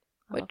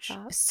 which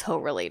is so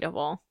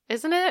relatable.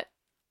 Isn't it?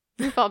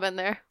 We've all been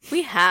there.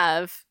 We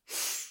have.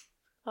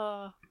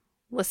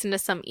 Listen to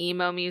some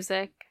emo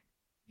music.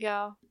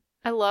 Yeah.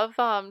 I love,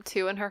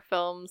 too, in her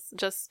films,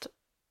 just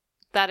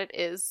that it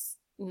is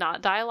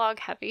not dialogue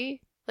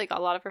heavy. Like, a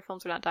lot of her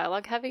films are not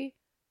dialogue heavy.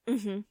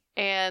 Mm-hmm.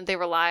 And they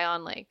rely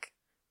on, like...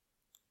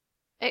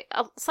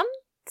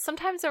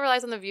 Sometimes it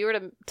relies on the viewer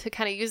to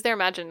kind of use their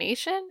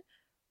imagination,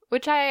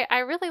 which I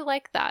really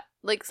like that.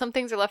 Like, some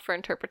things are left for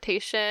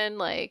interpretation,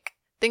 like,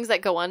 things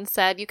that go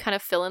unsaid, you kind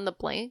of fill in the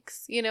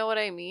blanks. You know what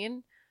I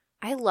mean?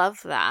 I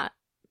love that.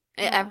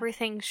 Yeah.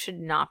 Everything should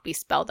not be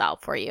spelled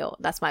out for you.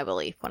 That's my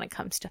belief when it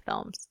comes to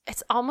films.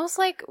 It's almost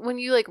like when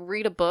you like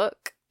read a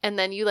book and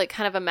then you like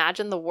kind of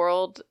imagine the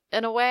world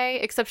in a way,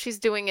 except she's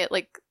doing it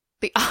like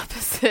the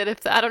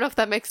opposite. I don't know if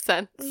that makes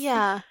sense.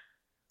 Yeah.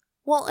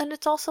 Well, and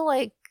it's also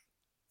like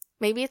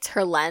maybe it's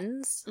her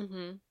lens.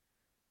 Mm-hmm.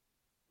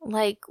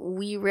 Like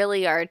we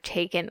really are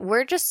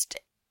we're just,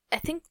 I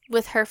think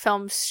with her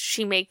films,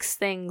 she makes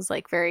things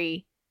like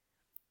very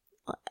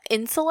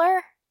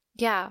insular.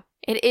 Yeah.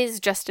 It is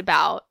just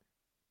about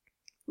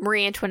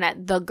Marie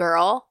Antoinette, the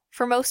girl,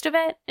 for most of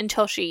it,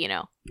 until she,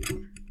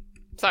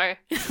 Sorry.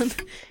 I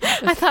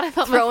thought I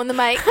felt throwing the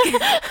mic.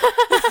 I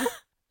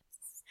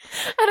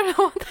don't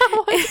know what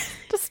that was.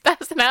 Just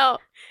spazzing out.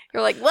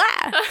 You're like,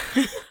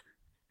 what?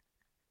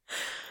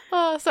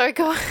 Oh, sorry,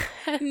 go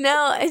ahead.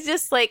 No, it's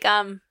just like,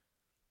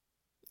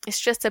 it's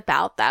just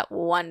about that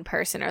one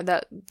person or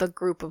the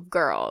group of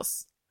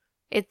girls.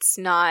 It's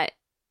not,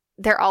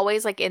 they're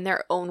always like in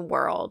their own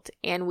world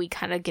and we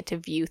kind of get to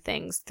view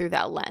things through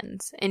that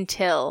lens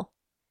until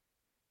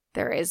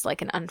there is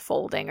like an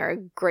unfolding or a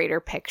greater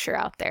picture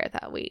out there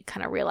that we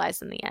kind of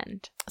realize in the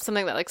end.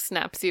 Something that like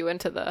snaps you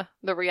into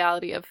the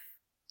reality of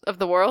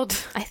the world.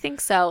 I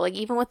think so. Like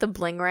even with the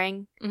Bling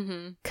Ring,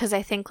 because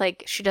I think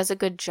like she does a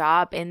good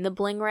job in the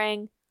Bling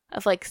Ring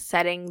of like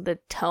setting the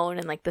tone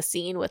and like the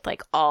scene with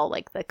like all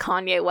like the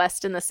Kanye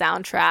West in the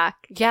soundtrack.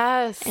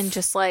 Yes. And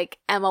just like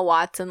Emma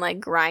Watson like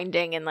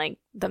grinding and like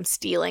them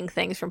stealing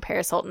things from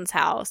Paris Hilton's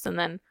house. And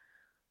then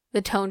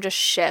the tone just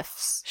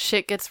shifts.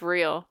 Shit gets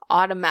real.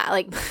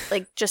 Automatic.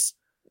 Like just,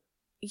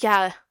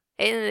 yeah.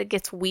 And it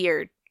gets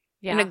weird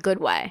in a good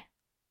way.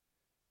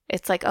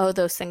 It's like, oh,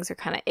 those things are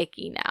kind of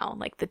icky now.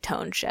 Like the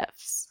tone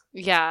shifts.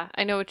 Yeah,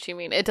 I know what you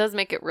mean. It does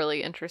make it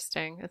really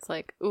interesting. It's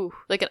like, ooh,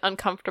 like an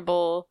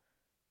uncomfortable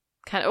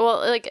kind of, well,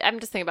 like I'm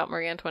just thinking about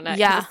Marie Antoinette.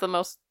 Yeah. It's the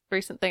most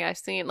recent thing I've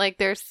seen. Like,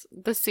 there's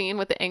the scene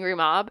with the angry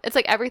mob. It's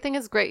like everything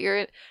is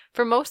great.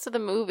 For most of the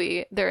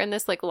movie, they're in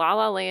this like la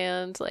la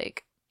land,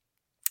 like,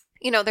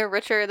 you know, they're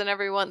richer than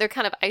everyone. They're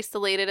kind of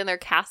isolated in their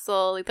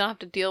castle. Like, they don't have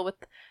to deal with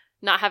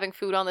not having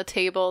food on the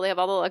table. They have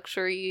all the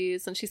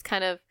luxuries, and she's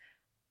kind of,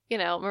 you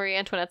know, Marie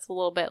Antoinette's a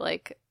little bit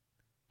like,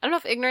 I don't know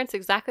if ignorance is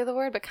exactly the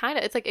word, but kind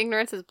of, it's like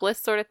ignorance is bliss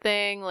sort of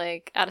thing,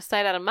 like out of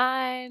sight, out of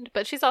mind.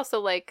 But she's also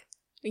like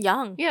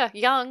young. Yeah,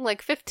 young,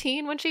 like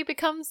 15 when she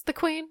becomes the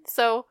queen.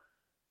 So,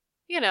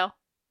 you know,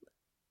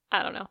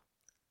 I don't know.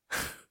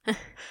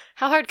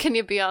 How hard can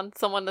you be on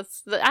someone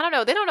that's, I don't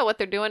know, they don't know what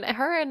they're doing.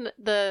 Her and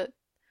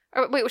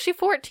wait, was she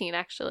 14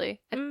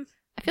 actually? I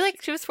feel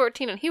like she was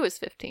 14 and he was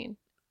 15.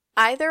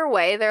 Either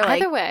way, they're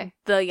like Either way,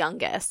 the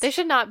youngest. They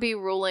should not be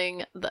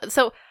ruling.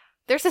 So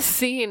there's a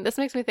scene, this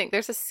makes me think,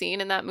 there's a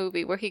scene in that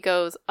movie where he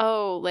goes,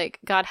 oh, like,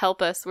 God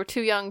help us, we're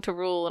too young to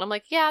rule. And I'm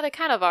like, yeah, they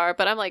kind of are.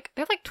 But I'm like,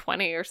 they're like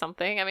 20 or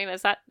something. I mean,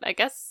 is that, I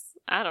guess,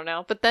 I don't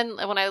know. But then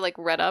when I like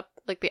read up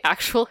like the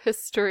actual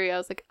history, I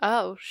was like,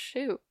 oh,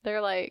 shoot.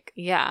 They're like,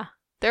 yeah,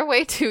 they're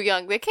way too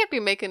young. They can't be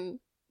making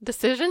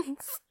decisions.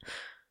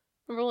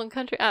 Ruling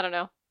country. I don't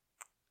know.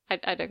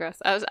 I digress.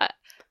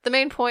 The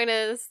main point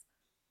is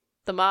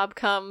the mob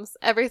comes,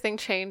 everything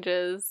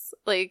changes.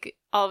 Like,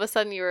 all of a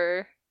sudden you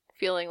were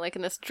feeling like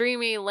in this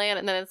dreamy land,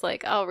 and then it's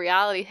like, oh,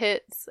 reality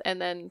hits,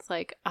 and then it's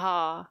like,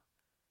 I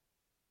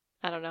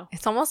don't know.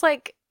 It's almost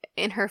like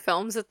in her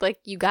films, it's like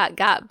you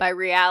got by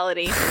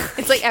reality.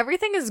 It's like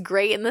everything is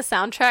great and the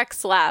soundtrack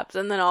slaps,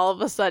 and then all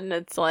of a sudden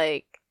it's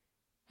like,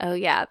 oh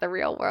yeah, the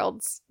real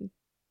world's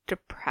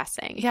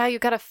depressing. Yeah, you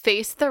gotta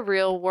face the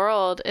real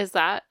world. Is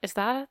that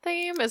a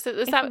theme? Is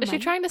she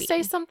trying to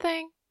say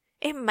something?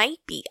 It might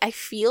be. I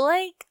feel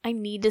like I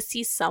need to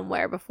see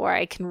Somewhere before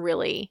I can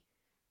really,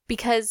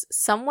 because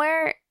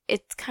Somewhere,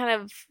 it's kind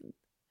of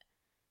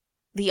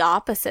the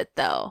opposite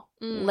though.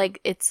 Like,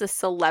 it's a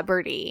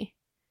celebrity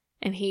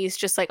and he's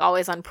just like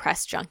always on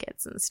press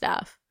junkets and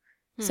stuff.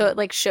 So it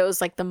like shows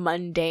like the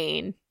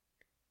mundane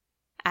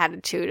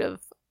attitude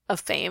of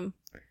fame.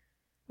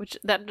 Which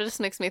that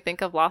just makes me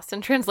think of Lost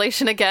in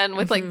Translation again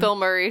with like Bill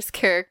Murray's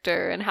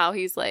character and how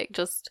he's like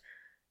just,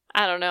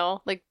 I don't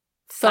know, like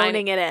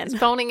phoning it in.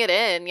 Phoning it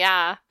in,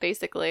 yeah,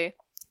 basically.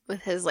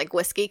 With his like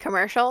whiskey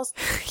commercials.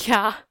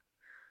 Yeah.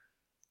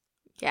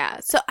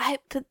 Yeah. So I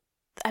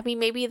mean,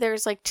 maybe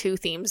there's like two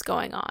themes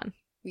going on.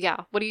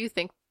 Yeah. What do you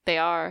think they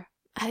are?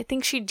 I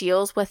think she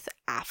deals with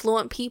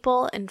affluent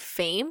people and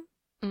fame.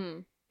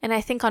 And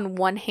I think on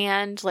one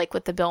hand, like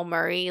with the Bill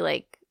Murray,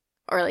 like,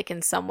 or like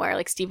in Somewhere,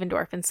 like Stephen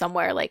Dorff in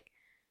Somewhere, like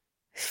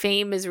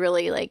fame is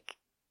really like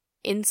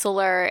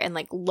insular and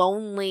like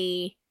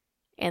lonely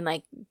and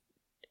like,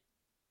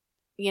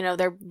 you know,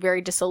 they're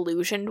very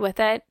disillusioned with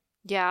it.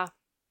 Yeah.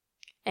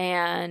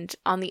 And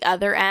on the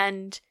other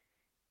end,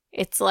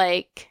 it's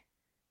like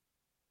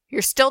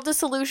you're still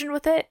disillusioned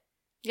with it.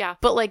 Yeah.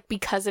 But like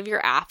because of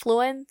your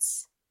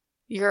affluence,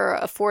 you're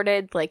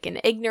afforded like an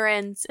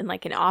ignorance and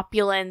like an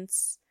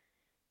opulence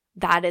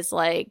that is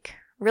like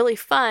really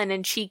fun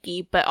and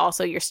cheeky, but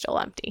also you're still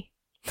empty.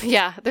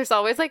 Yeah, there's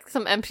always like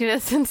some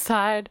emptiness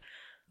inside.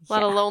 A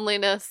lot of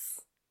loneliness.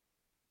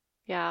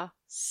 Yeah.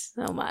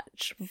 So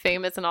much.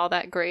 Fame isn't all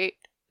that great.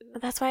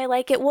 But that's why I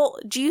like it. Well,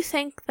 do you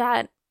think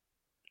that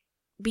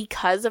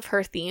because of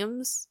her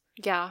themes,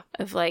 yeah,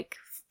 of like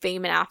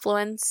fame and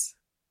affluence,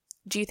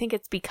 do you think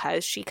it's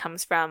because she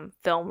comes from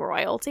film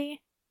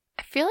royalty?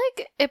 I feel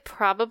like it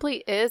probably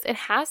is. It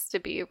has to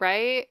be,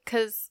 right?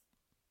 Because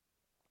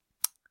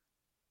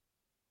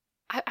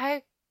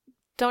I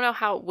don't know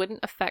how it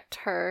wouldn't affect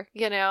her,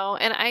 you know?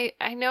 And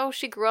I know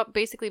she grew up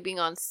basically being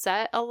on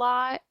set a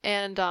lot,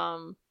 and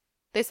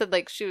they said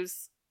like she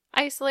was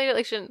isolated,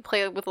 like she didn't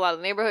play with a lot of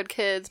the neighborhood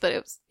kids, but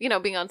it was, you know,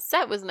 being on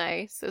set was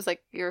nice. It was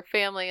like your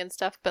family and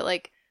stuff, but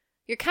like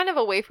you're kind of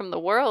away from the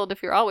world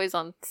if you're always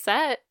on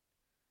set,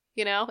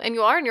 you know? And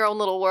you are in your own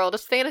little world,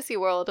 this fantasy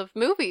world of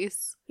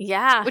movies.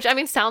 Yeah. Which, I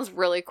mean, sounds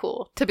really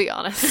cool, to be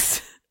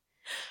honest.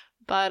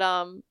 But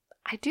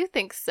I do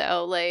think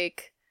so.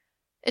 Like,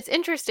 it's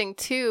interesting,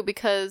 too,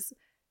 because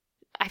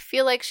I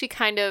feel like she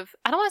kind of,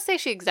 I don't want to say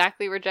she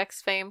exactly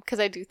rejects fame, because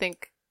I do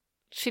think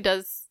she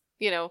does,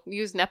 you know,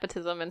 use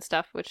nepotism and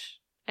stuff, which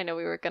I know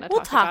we were going to talk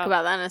about. We'll talk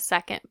about that in a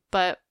second.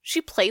 But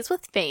she plays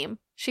with fame.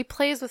 She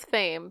plays with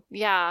fame,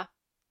 yeah.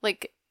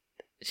 Like,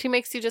 she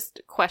makes you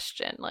just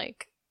question,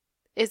 like,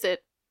 is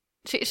it,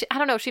 she I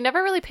don't know, she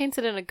never really paints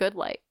it in a good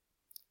light.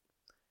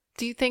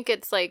 Do you think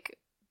it's like,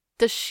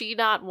 does she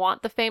not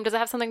want the fame? Does it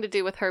have something to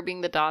do with her being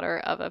the daughter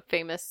of a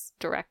famous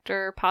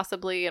director,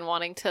 possibly, and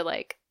wanting to,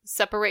 like,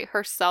 separate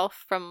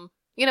herself from,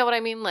 you know what I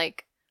mean?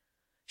 Like,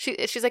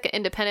 she's like an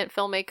independent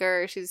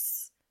filmmaker.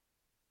 She's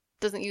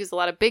doesn't use a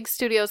lot of big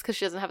studios because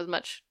she doesn't have as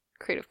much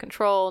creative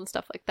control and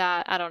stuff like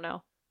that. I don't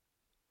know.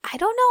 I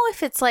don't know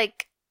if it's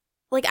like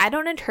I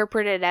don't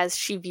interpret it as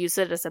she views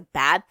it as a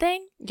bad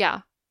thing.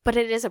 Yeah. But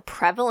it is a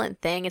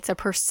prevalent thing. It's a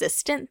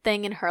persistent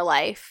thing in her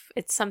life.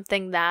 It's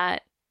something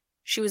that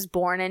she was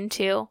born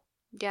into.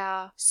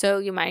 Yeah. So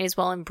you might as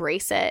well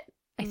embrace it.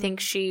 I think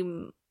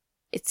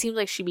it seems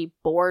like she'd be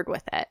bored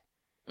with it.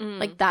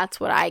 Like, that's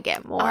what I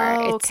get more.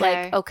 Oh, it's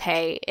like,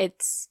 okay,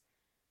 it's,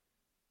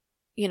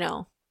 you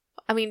know,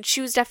 I mean,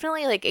 she was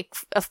definitely, like,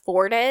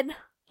 afforded,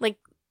 like,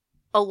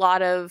 a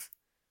lot of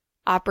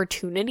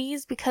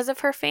opportunities because of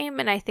her fame,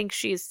 and I think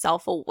she's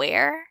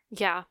self-aware.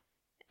 Yeah.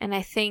 And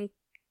I think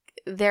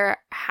there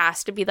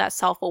has to be that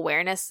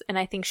self-awareness, and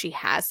I think she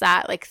has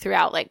that, like,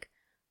 throughout, like,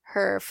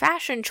 her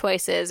fashion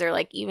choices, or,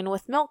 like, even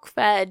with Milk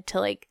Fed, to,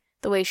 like,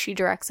 the way she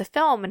directs a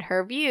film and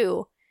her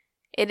view.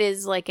 It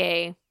is, like,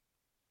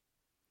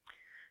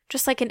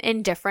 just, like, an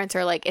indifference,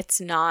 or, like,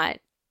 it's not,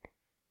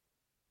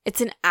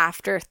 it's an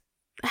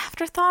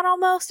afterthought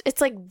almost.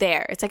 It's, like,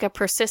 there. It's, like, a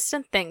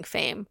persistent thing,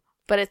 fame.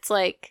 But it's,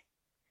 like,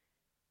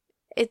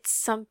 it's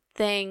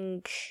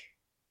something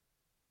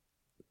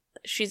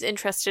she's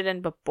interested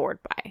in but bored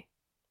by.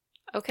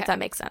 Okay. If that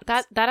makes sense.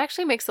 That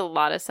actually makes a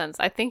lot of sense.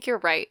 I think you're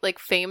right. Like,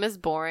 fame is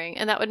boring,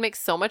 and that would make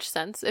so much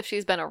sense if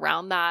she's been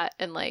around that,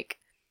 and, like,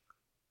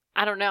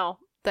 I don't know,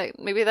 that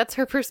maybe that's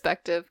her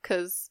perspective,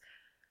 because,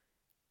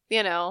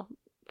 you know,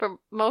 for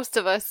most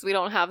of us, we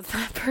don't have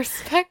that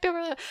perspective.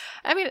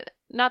 I mean,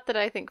 not that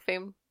I think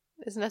fame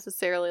is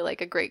necessarily,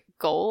 like, a great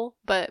goal,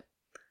 but,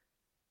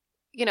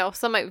 you know,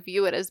 some might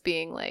view it as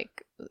being,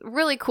 like,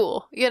 really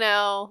cool, you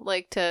know,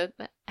 like, to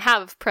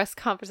have press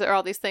conferences or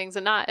all these things,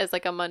 and not as,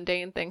 like, a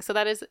mundane thing. So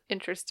that is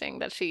interesting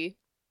that she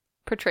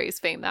portrays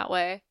fame that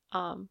way.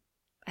 I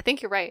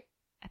think you're right.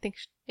 I think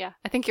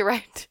you're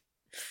right.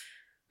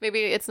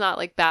 Maybe it's not,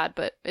 like, bad,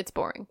 but it's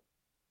boring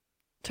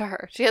to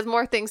her. She has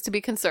more things to be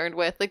concerned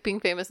with, like, being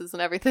famous isn't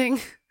everything.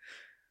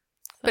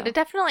 But it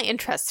definitely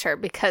interests her,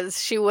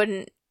 because she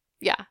wouldn't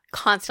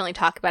constantly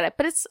talk about it,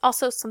 but it's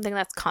also something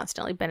that's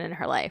constantly been in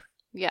her life.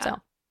 Yeah.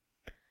 So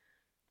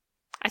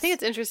I think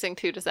it's interesting,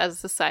 too, just as a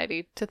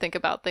society, to think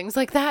about things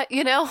like that,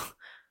 you know?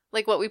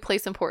 Like, what we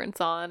place importance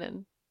on,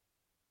 and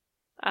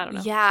I don't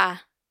know. Yeah.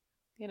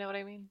 You know what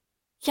I mean?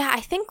 Yeah,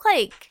 I think,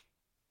 like,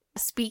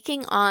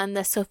 speaking on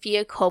the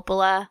Sofia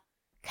Coppola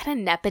kind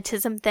of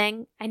nepotism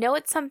thing, I know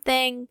it's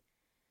something,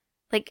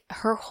 like,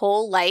 her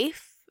whole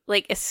life,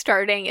 like, is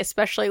starting,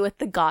 especially with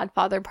The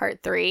Godfather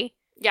Part 3.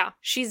 Yeah.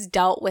 She's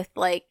dealt with,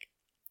 like,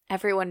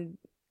 everyone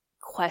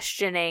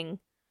questioning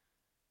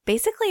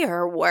basically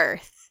her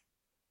worth.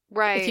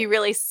 Right. If you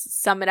really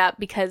sum it up,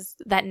 because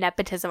that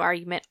nepotism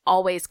argument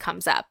always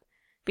comes up.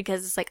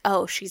 Because it's like,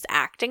 oh, she's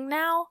acting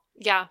now?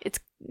 Yeah. It's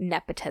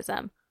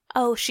nepotism.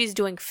 Oh, she's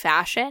doing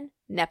fashion?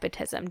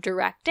 Nepotism.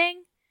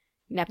 Directing?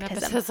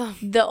 Nepotism.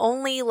 The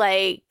only,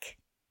 like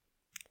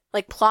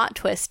plot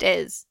twist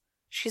is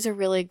she's a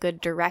really good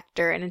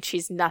director, and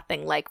she's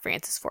nothing like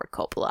Francis Ford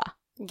Coppola.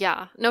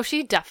 Yeah. No,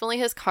 she definitely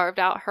has carved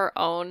out her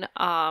own,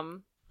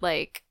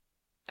 like,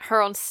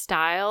 her own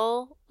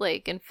style,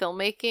 like, in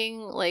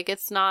filmmaking. Like,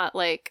 it's not,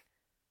 like,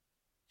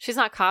 she's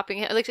not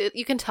copying it. Like,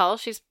 you can tell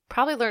she's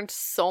probably learned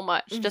so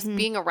much just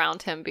being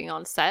around him, being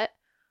on set.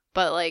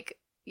 But, like,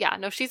 yeah,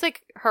 no, she's,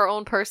 like, her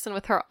own person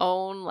with her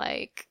own,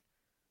 like,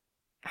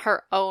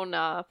 her own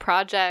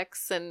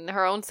projects and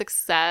her own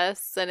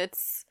success. And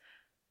it's,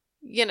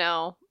 you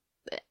know,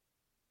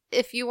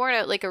 if you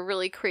weren't like a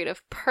really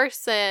creative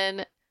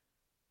person,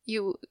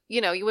 you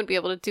know, you wouldn't be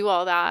able to do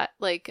all that.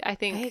 Like, I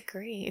think I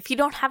agree. If you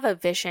don't have a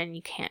vision,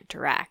 you can't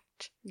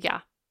direct.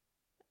 Yeah.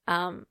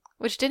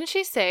 Which, didn't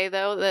she say,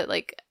 though, that,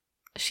 like,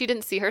 she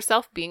didn't see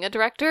herself being a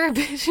director?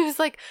 She was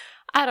like,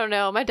 I don't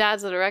know, my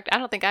dad's a director, I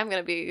don't think I'm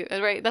gonna be,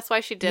 right? That's why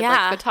she did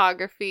like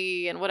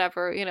photography and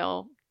whatever, you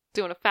know,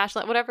 doing a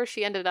fashion, whatever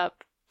she ended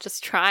up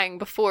just trying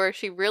before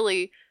she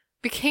really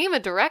became a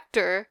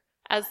director,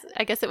 as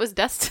I guess it was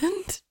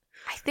destined.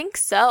 I think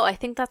so. I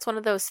think that's one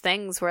of those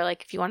things where,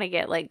 like, if you want to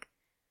get, like,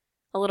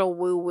 a little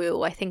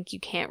woo-woo, I think you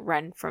can't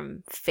run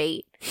from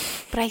fate.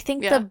 But I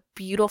think the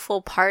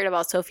beautiful part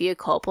about Sofia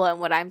Coppola, and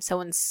what I'm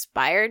so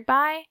inspired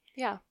by,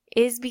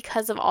 is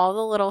because of all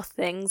the little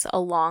things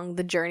along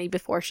the journey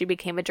before she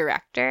became a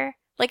director.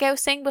 Like I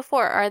was saying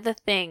before, are the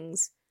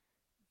things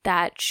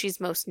that she's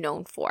most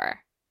known for.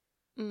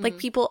 Like,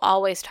 people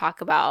always talk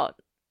about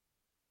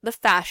the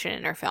fashion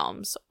in her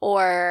films,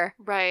 or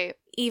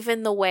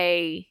even the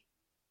way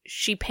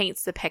she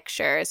paints the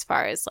picture, as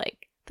far as,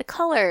 like, the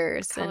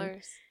colors.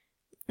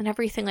 And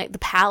everything, like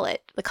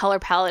the color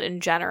palette in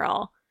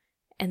general.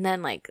 And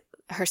then, like,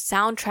 her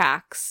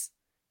soundtracks.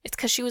 It's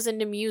because she was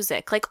into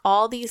music. Like,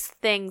 all these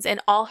things,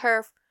 and all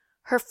her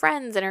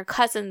friends and her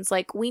cousins,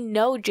 like, we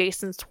know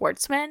Jason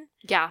Schwartzman.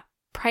 Yeah.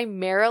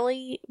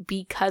 Primarily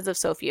because of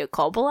Sofia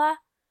Coppola.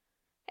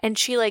 And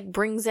she, like,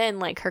 brings in,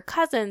 like, her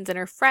cousins and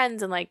her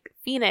friends, and, like,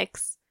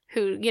 Phoenix,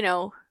 who, you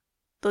know,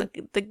 the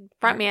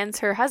front man's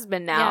her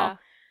husband now.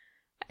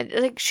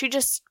 Yeah. Like, she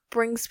just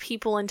brings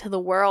people into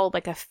the world,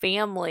 like a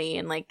family,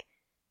 and, like,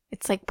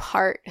 it's, like,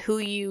 part who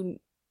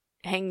you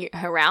hang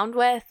around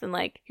with, and,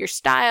 like, your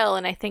style.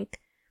 And I think,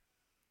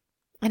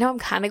 I know I'm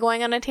kind of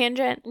going on a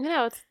tangent.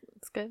 No, it's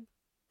good.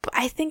 But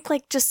I think,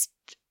 like,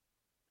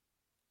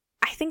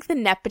 I think the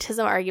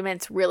nepotism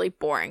argument's really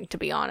boring, to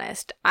be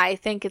honest. I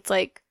think it's,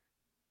 like,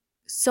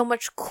 so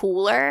much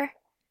cooler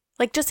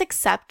Like, just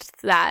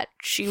accept that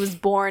she was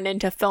born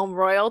into film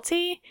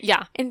royalty.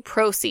 Yeah. And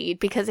proceed,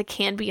 because it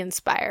can be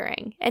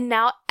inspiring. And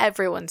now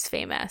everyone's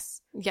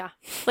famous. Yeah.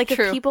 Like,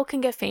 True. if people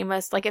can get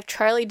famous, like if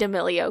Charli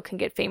D'Amelio can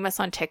get famous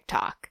on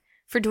TikTok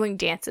for doing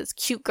dances,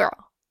 cute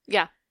girl.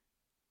 Yeah.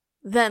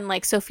 Then,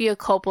 like, Sofia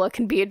Coppola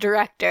can be a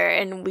director,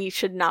 and we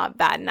should not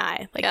bat an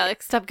eye. Like, yeah,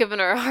 like, stop giving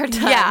her a hard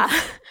time.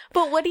 Yeah.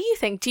 But what do you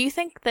think? Do you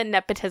think the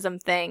nepotism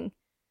thing...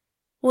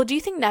 Well, do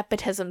you think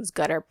nepotism's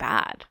good or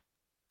bad?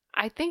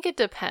 I think it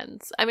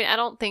depends. I mean,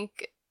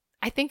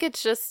 I think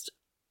it's just,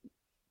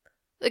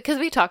 because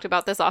we talked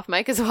about this off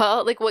mic as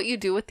well, like, what you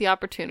do with the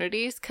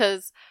opportunities,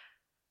 because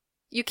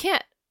you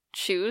can't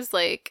choose,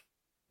 like,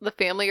 the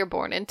family you're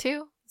born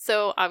into.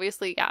 So,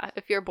 obviously, yeah,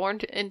 if you're born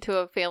into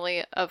a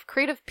family of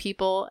creative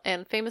people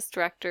and famous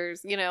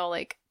directors, you know,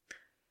 like,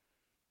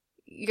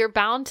 you're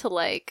bound to,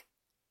 like,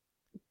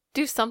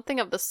 do something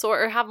of the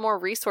sort, or have more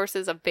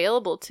resources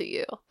available to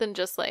you than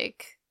just,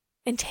 like...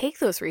 And take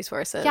those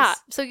resources. Yeah,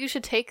 so you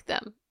should take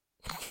them.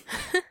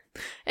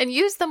 And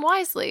use them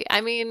wisely. I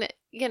mean,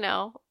 you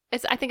know,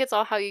 I think it's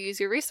all how you use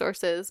your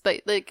resources,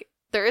 but, like,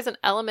 there is an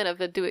element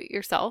of a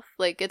do-it-yourself.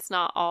 Like, it's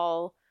not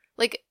all...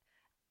 Like,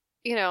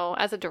 you know,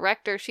 as a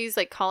director, she's,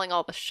 like, calling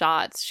all the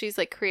shots. She's,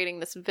 like,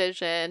 creating this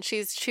vision.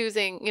 She's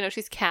choosing, you know,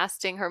 she's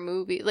casting her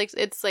movie. Like,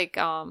 it's, like,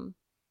 I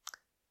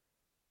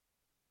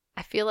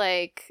feel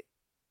like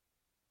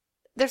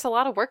there's a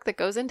lot of work that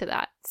goes into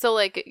that. So,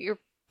 like, you're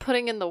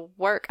putting in the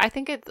work. I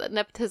think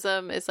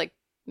nepotism is, like,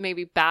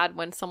 maybe bad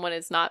when someone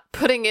is not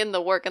putting in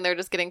the work and they're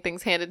just getting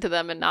things handed to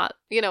them and not,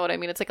 you know what I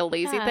mean? It's like a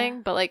lazy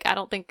thing, but, like, I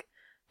don't think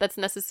that's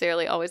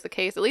necessarily always the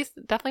case. At least,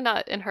 definitely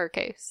not in her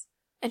case.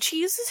 And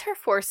she uses her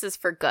forces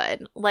for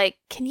good. Like,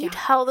 can you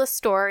tell the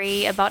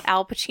story about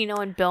Al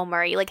Pacino and Bill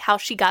Murray? Like, how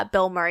she got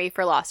Bill Murray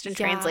for Lost in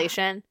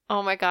Translation?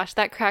 Oh my gosh,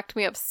 that cracked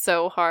me up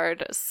so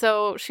hard.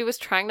 So she was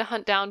trying to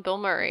hunt down Bill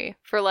Murray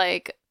for,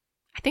 like,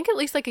 I think at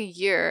least, like, a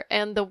year.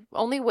 And the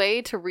only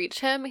way to reach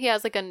him, he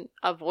has, like,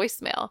 a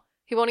voicemail.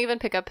 He won't even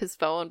pick up his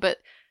phone, but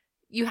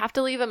you have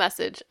to leave a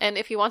message. And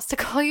if he wants to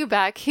call you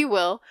back, he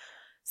will.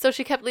 So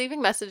she kept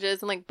leaving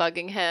messages and, like,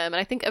 bugging him. And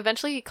I think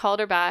eventually he called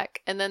her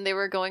back, and then they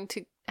were going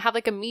to have,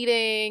 like, a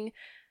meeting.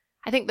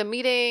 I think the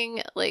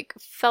meeting, like,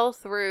 fell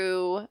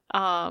through,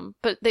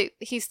 but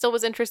he still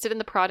was interested in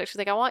the project. She's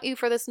like, I want you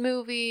for this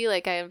movie.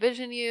 Like, I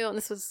envision you. And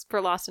this was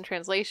for Lost in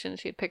Translation.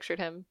 She had pictured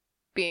him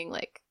being,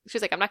 like,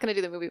 she's like, I'm not going to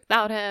do the movie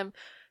without him.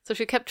 So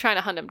she kept trying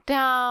to hunt him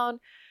down,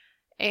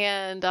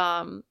 and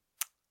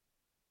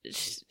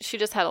she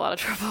just had a lot of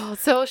trouble.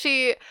 So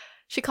she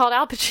called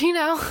Al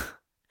Pacino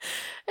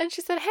and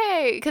she said,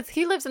 hey, because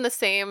he lives in the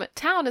same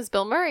town as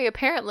Bill Murray,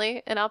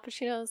 apparently. And Al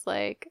Pacino's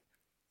like,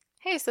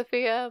 hey,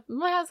 Sophia,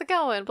 how's it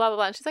going? Blah, blah,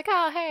 blah. And she's like,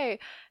 oh, hey.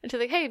 And she's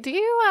like, hey, do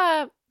you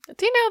know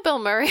Bill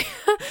Murray?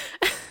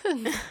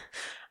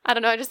 I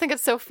don't know. I just think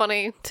it's so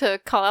funny to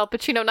call Al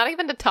Pacino, not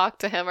even to talk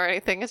to him or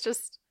anything. It's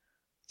just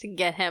to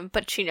get him.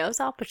 But she knows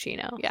Al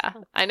Pacino. Yeah,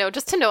 I know.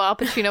 Just to know Al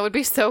Pacino would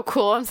be so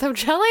cool. I'm so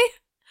jelly.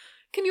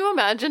 Can you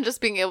imagine just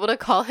being able to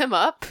call him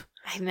up?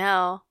 I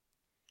know.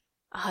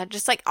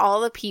 Just, like, all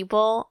the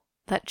people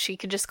that she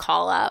could just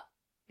call up.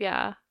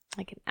 Yeah.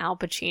 Like an Al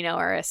Pacino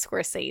or a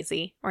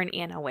Scorsese or an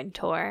Anna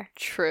Wintour.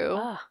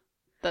 True.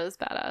 That is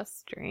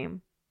badass.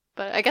 Dream.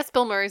 But I guess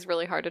Bill Murray's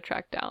really hard to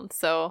track down.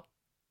 So,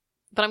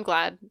 but I'm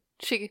glad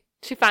she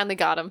finally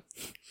got him.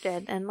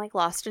 Did. And, like,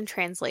 Lost in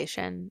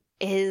Translation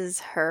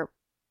is her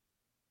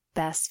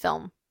best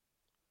film.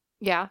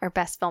 Yeah. Or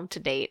best film to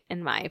date,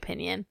 in my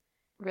opinion.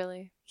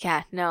 Really?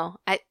 Yeah, no.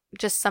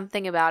 Just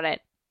something about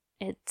it.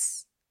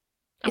 It's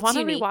I want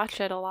to unique. rewatch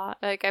it a lot.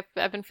 Like,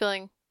 I've been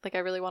feeling like I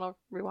really want to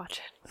rewatch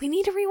it. We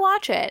need to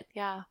rewatch it.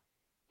 Yeah.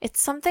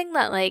 It's something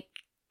that, like,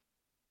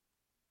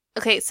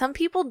 okay, some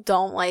people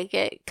don't like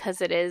it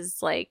because it is,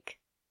 like,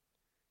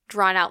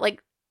 drawn out.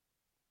 Like,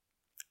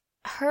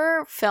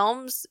 her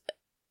films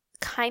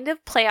kind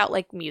of play out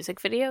like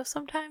music videos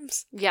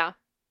sometimes. Yeah.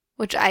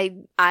 Which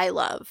I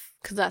love,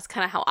 because that's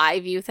kind of how I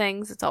view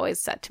things. It's always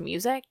set to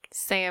music.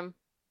 Same.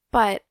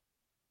 But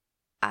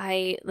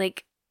I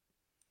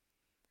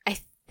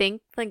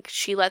think, like,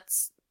 she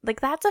lets, like,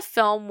 that's a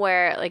film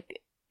where,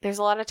 like, there's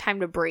a lot of time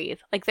to breathe.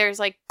 Like, there's,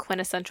 like,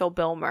 quintessential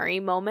Bill Murray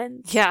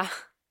moments. Yeah.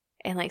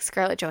 And, like,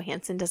 Scarlett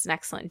Johansson does an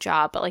excellent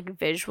job, but, like,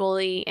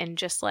 visually and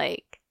just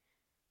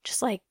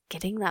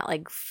getting that,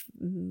 like,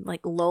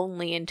 like,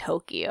 Lonely in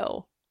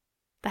Tokyo,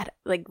 that,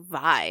 like,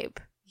 vibe.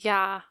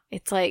 Yeah.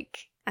 It's,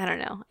 like, I don't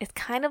know. It's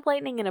kind of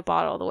lightning in a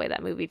bottle, the way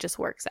that movie just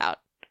works out.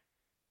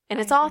 And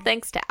it's all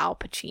thanks to Al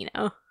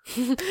Pacino.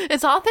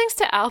 It's all thanks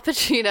to Al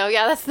Pacino.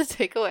 Yeah, that's the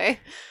takeaway.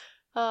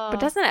 But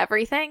doesn't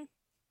everything?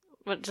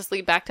 What, just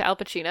lead back to Al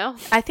Pacino?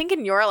 I think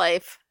in your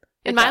life.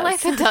 In my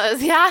life, it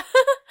does, yeah.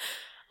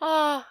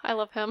 Oh, I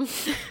love him.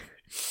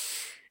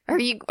 Are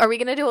we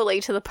going to do a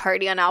late to the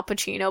party on Al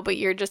Pacino, but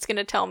you're just going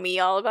to tell me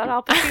all about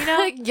Al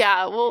Pacino?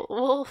 Yeah,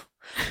 we'll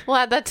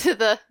add that to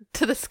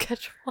the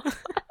schedule.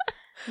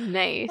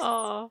 Nice.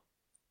 Oh.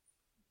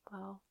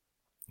 Wow.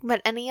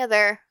 But any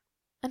other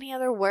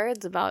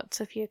words about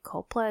Sofia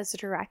Coppola as a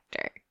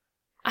director?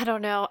 I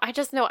don't know. I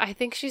just know I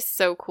think she's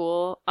so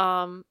cool.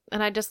 And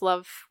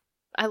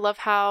I love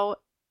how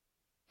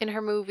in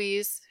her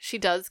movies she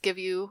does give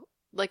you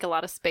like a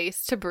lot of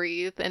space to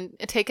breathe and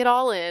take it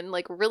all in,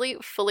 like really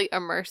fully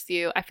immerse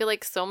you. I feel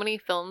like so many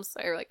films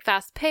are like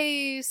fast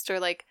paced or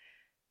like,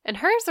 and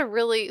hers are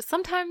really,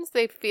 sometimes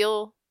they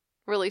feel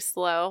really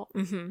slow,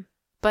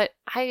 but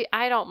I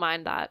don't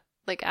mind that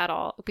like at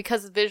all,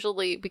 because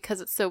visually,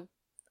 because it's so,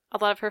 a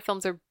lot of her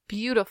films are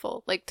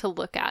beautiful like to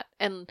look at,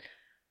 and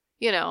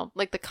you know,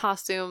 like the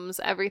costumes,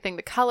 everything,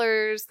 the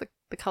colors,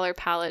 the color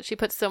palette, she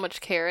puts so much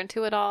care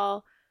into it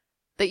all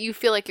that you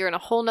feel like you're in a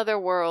whole nother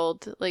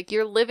world. Like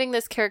you're living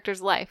this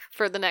character's life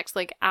for the next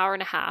like hour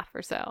and a half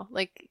or so.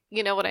 Like,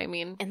 you know what I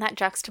mean? And that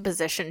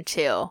juxtaposition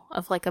too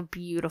of like a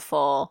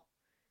beautiful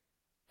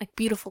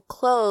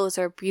clothes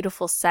or a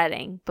beautiful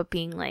setting, but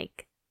being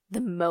like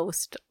the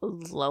most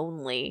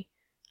lonely,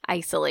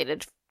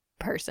 isolated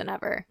person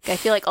ever. I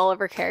feel like all of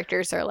her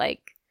characters are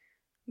like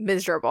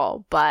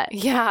miserable, but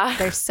yeah,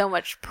 there's so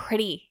much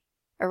pretty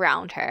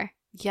around her.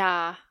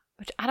 Yeah.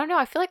 Which I don't know.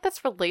 I feel like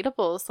that's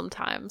relatable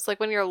sometimes. Like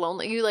when you're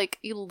lonely, you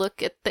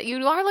look at that. You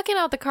are looking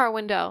out the car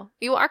window.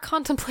 You are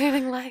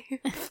contemplating life.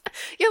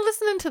 You're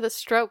listening to the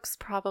Strokes,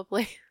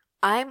 probably.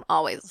 I'm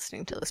always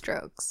listening to the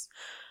Strokes.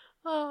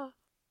 Oh.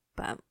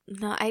 But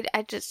no, I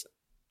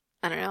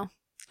don't know.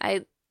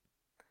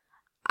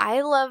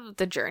 I love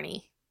the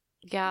journey.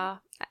 Yeah.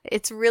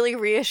 It's really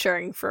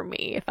reassuring for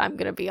me, if I'm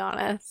gonna be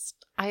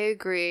honest. I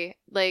agree.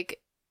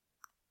 Like,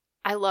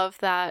 I love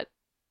that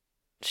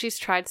she's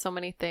tried so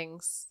many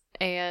things,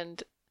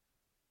 and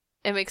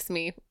it makes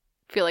me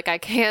feel like I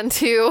can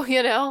too,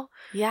 you know?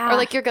 Yeah. Or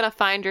like you're gonna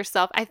find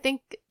yourself. I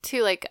think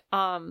too, like,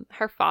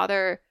 her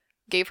father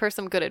gave her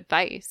some good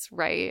advice,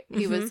 right?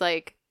 He was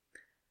like,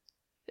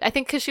 I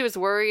think because she was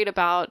worried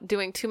about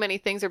doing too many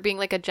things or being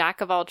like a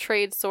jack of all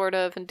trades sort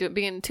of, and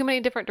being in too many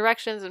different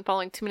directions and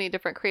following too many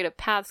different creative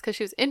paths, because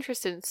she was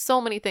interested in so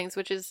many things,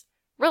 which is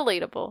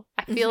relatable.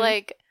 I feel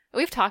like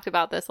we've talked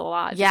about this a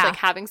lot. Yeah. Just like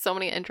having so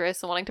many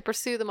interests and wanting to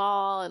pursue them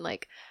all, and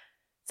like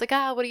it's like,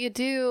 what do you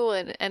do?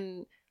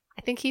 And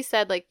I think he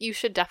said like you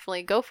should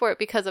definitely go for it,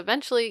 because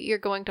eventually you're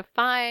going to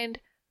find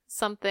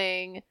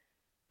something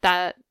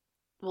that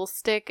will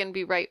stick and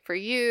be right for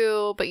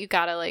you, but you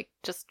gotta like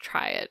just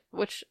try it,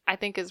 which I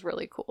think is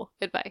really cool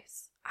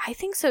advice. I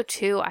think so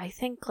too. I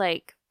think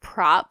like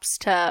props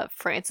to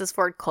Francis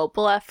Ford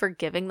Coppola for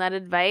giving that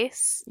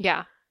advice.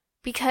 Yeah.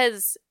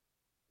 Because,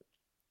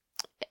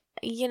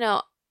 you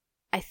know,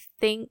 I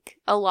think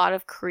a lot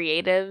of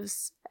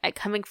creatives,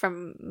 coming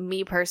from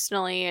me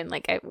personally, and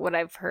like what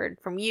I've heard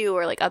from you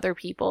or like other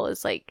people,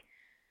 is like,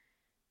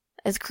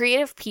 as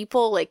creative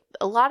people, like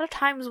a lot of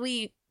times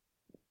we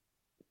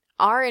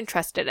are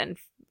interested in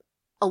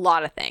a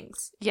lot of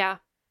things. Yeah.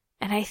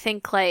 And I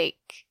think like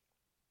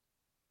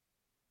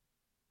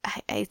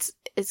it's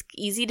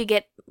easy to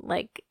get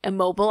like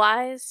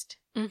immobilized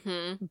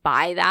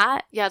by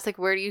that. Yeah, it's like,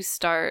 where do you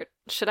start?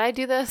 Should I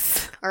do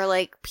this? Or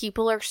like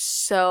people are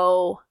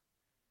so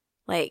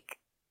like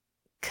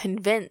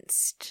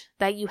convinced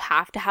that you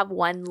have to have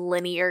one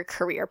linear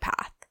career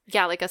path.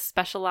 Yeah, like a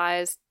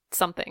specialized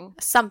something.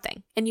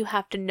 And you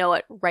have to know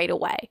it right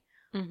away.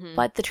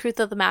 But the truth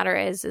of the matter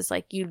is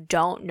like you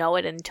don't know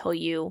it until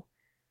you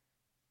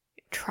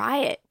try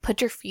it.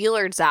 Put your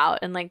feelers out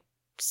and like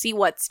see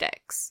what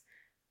sticks.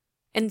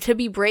 And to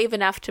be brave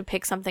enough to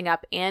pick something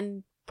up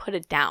and put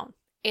it down.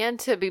 And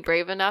to be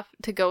brave enough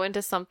to go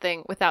into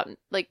something without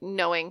like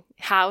knowing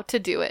how to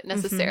do it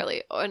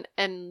necessarily,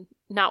 and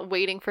not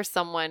waiting for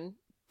someone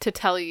to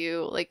tell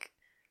you. Like,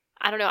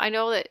 I don't know. I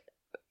know that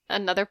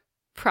another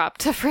prop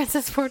to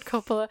Francis Ford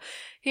Coppola,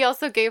 he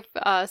also gave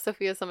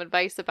Sofia some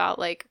advice about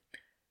like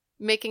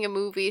making a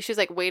movie. She's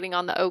like waiting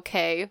on the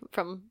okay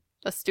from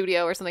a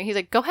studio or something. He's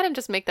like, go ahead and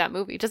just make that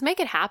movie. Just make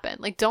it happen.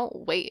 Like,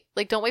 don't wait.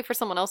 Like, don't wait for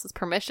someone else's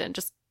permission.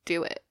 Just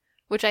do it.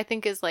 Which I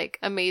think is like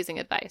amazing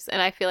advice.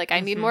 And I feel like I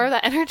need more of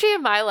that energy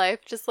in my life.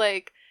 Just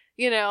like,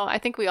 you know, I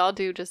think we all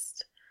do.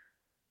 Just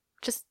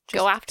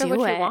go after what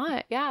you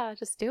want. Yeah,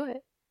 just do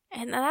it.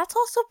 And that's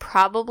also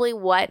probably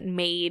what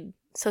made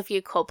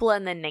Sofia Coppola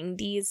in the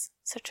 90s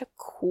such a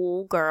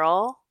cool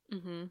girl.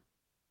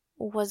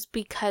 Was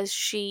because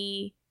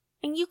she,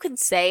 and you can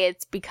say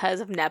it's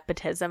because of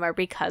nepotism or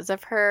because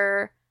of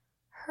her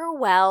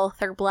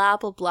wealth or blah,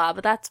 blah, blah,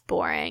 but that's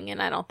boring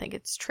and I don't think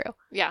it's true.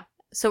 Yeah.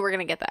 So we're going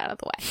to get that out of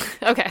the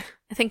way. Okay.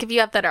 I think if you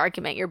have that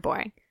argument, you're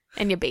boring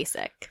and you're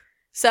basic.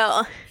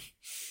 So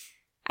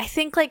I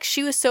think like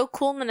she was so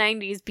cool in the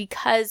 90s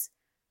because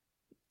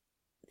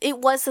it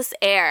was this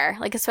air,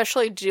 like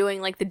especially doing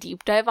like the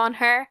deep dive on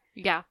her.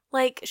 Yeah.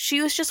 Like she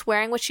was just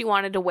wearing what she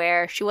wanted to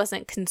wear. She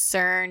wasn't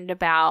concerned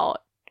about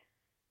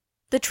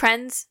the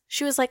trends.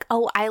 She was like,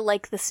 oh, I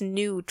like this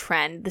new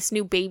trend, this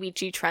new baby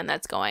G trend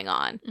that's going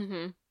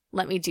on.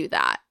 Let me do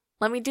that.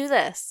 Let me do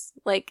this.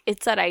 Like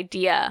it's that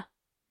idea.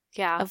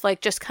 Yeah. Of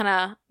like just kind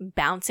of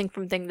bouncing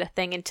from thing to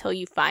thing until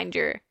you find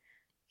your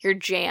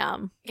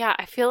jam. Yeah,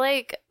 I feel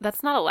like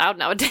that's not allowed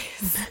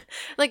nowadays.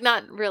 Like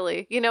not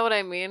really. You know what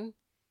I mean?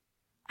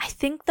 I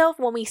think though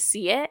when we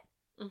see it,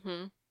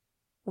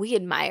 we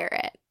admire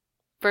it.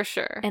 For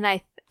sure. And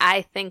I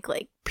think,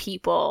 like,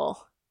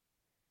 people,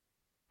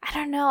 I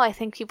don't know, I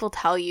think people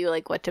tell you,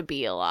 like, what to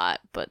be a lot,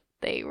 but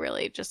they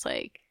really just,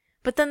 like,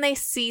 but then they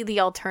see the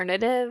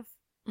alternative,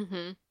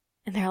 Mm-hmm.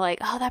 and they're like,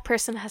 oh, that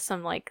person has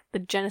some, like, the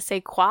je ne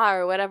sais quoi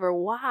or whatever,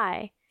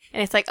 why?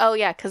 And it's like, oh,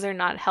 yeah, because they're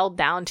not held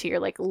down to your,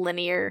 like,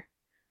 linear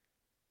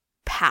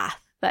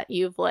path that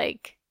you've,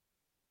 like,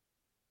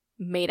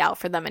 made out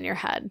for them in your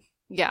head.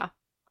 Yeah.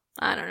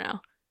 I don't know.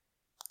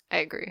 I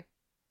agree.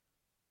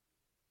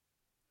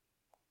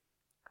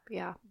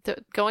 Yeah.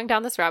 Going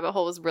down this rabbit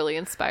hole was really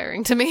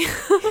inspiring to me.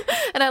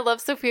 And I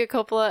love Sofia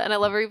Coppola, and I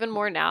love her even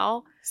more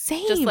now.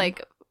 Same. Just,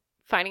 like,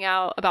 finding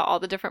out about all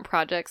the different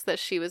projects that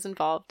she was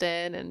involved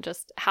in and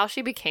just how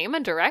she became a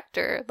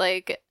director.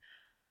 Like,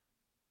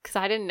 because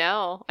I didn't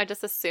know. I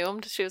just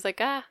assumed she was like,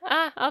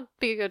 I'll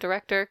be a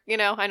director. You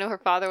know, I know her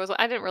father was.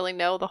 I didn't really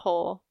know the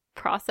whole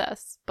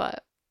process,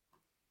 but.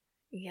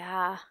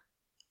 Yeah.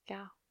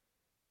 Yeah.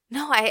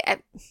 No, I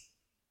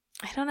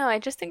don't know. I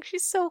just think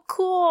she's so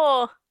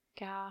cool.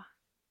 Yeah.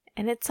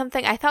 And it's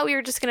something, I thought we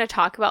were just going to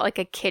talk about, like,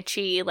 a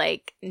kitschy,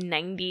 like,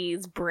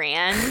 90s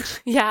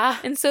brand Yeah.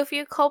 in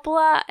Sofia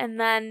Coppola. And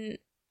then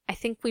I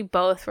think we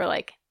both were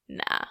like,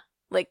 nah.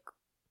 Like,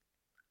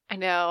 I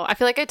know. I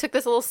feel like I took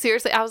this a little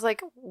seriously. I was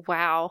like,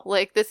 wow.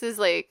 Like, this is,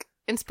 like,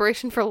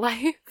 inspiration for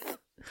life.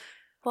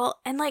 well,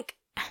 and, like,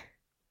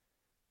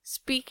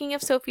 speaking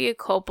of Sofia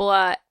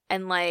Coppola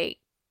and, like,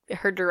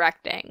 her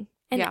directing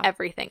and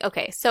everything.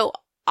 Okay, so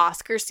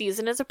Oscar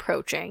season is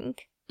approaching.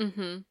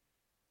 Mm-hmm.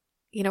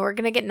 You know, we're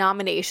going to get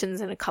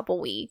nominations in a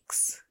couple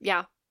weeks.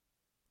 Yeah.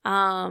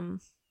 And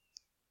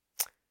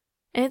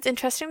it's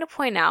interesting to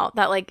point out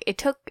that, like, it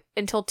took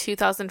until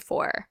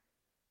 2004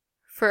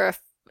 for an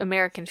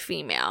American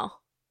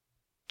female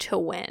to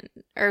win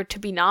or to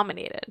be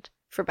nominated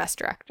for Best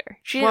Director.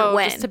 She didn't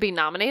win. Just to be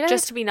nominated?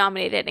 Just to be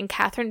nominated. And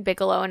Catherine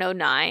Bigelow in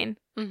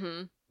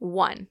 2009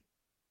 won.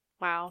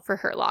 Wow. For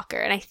Hurt Locker.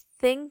 And I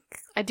think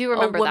I do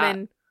remember a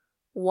woman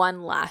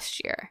won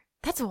last year.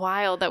 That's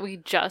wild that we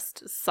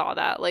just saw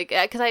that. Like,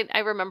 because I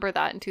remember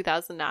that in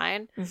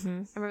 2009. Mm-hmm.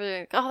 I remember being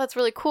like, oh, that's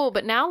really cool.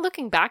 But now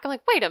looking back, I'm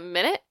like, wait a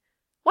minute.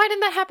 Why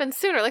didn't that happen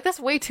sooner? Like, that's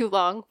way too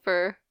long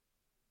for,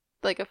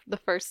 like, the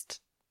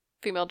first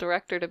female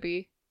director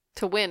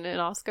to win an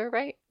Oscar,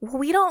 right? Well,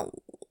 we don't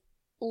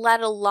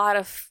let a lot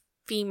of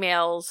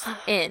females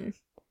in.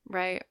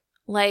 Right.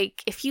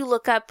 Like, if you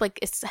look up, like,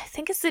 I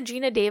think it's the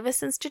Gina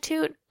Davis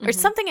Institute or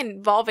something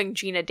involving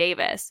Gina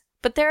Davis.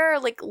 But there are,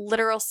 like,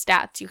 literal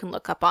stats you can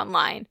look up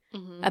online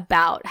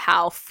about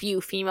how few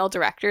female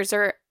directors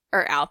are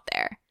out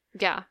there.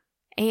 Yeah.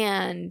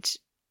 And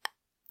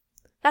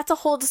that's a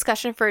whole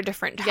discussion for a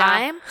different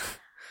time. Yeah.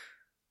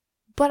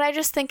 But I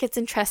just think it's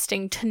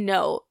interesting to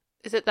note.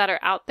 Is it that are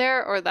out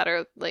there or that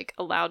are, like,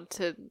 allowed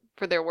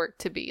for their work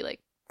to be,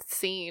 like,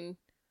 seen?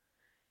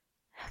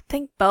 I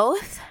think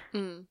both.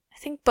 I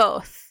think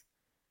both.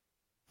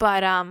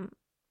 But I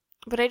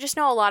just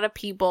know a lot of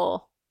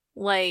people,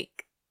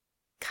 like,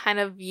 kind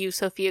of view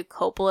Sofia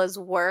Coppola's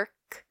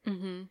work.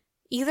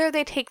 Either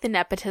they take the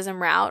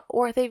nepotism route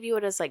or they view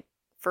it as, like,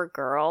 for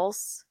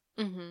girls.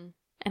 And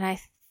I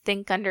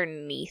think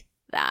underneath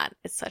that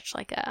it's such,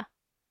 like, I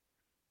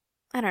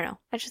don't know.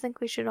 I just think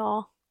we should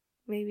all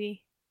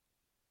maybe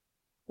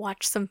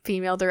watch some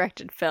female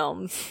directed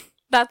films.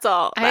 That's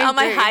all. On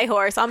my high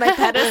horse, on my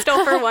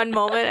pedestal for one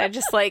moment. I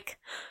just, like,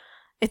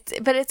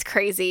 it's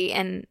crazy.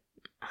 And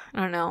I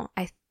don't know.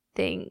 I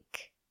think.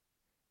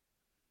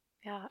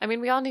 Yeah, I mean,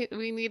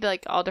 we need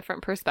like all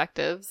different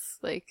perspectives.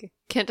 Like,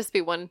 can't just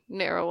be one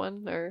narrow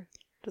one, or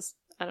just,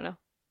 I don't know.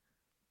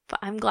 But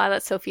I'm glad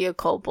that Sofia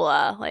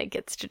Coppola, like,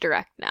 gets to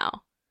direct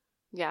now.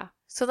 Yeah.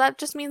 So that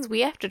just means we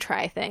have to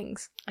try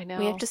things. I know.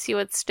 We have to see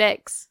what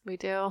sticks. We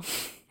do.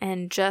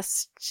 And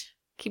just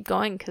keep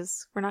going,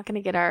 because we're not going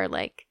to get our,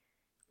 like,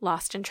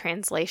 lost in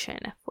translation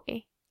if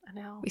we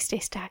stay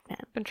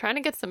stagnant. Been trying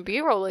to get some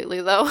B-roll lately,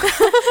 though.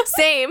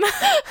 Same.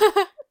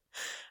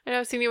 I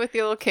know I've seen you with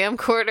your little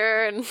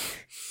camcorder, and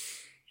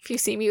if you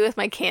see me with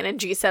my Canon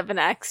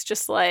G7X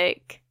just,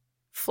 like,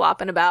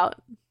 flopping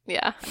about.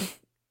 Yeah. I'm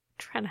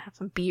trying to have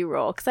some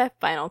B-roll, because I have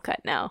Final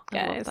Cut now,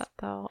 guys. I love that,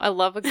 though. I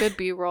love a good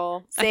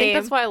B-roll. I think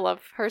that's why I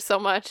love her so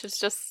much. It's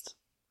just,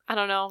 I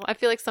don't know. I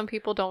feel like some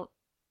people don't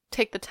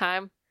take the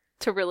time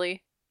to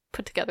really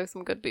put together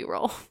some good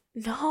B-roll.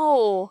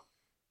 No.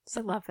 I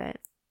love it.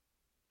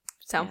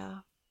 So. Yeah.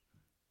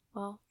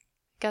 Well,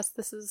 I guess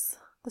this is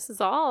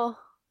all.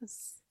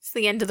 It's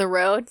the end of the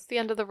road. It's the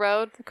end of the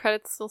road. The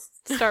credits will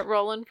start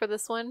rolling for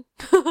this one.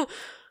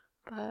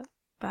 But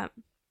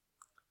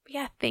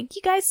yeah, thank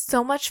you guys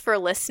so much for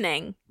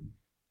listening.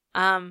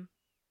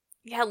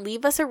 Yeah,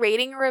 leave us a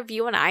rating or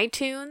review on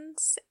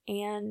iTunes,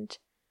 and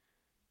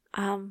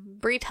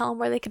Bree, tell them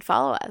where they can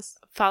follow us.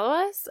 Follow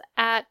us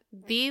at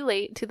The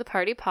Late to the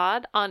Party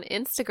Pod on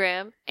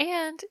Instagram,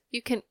 and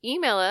you can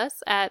email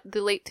us at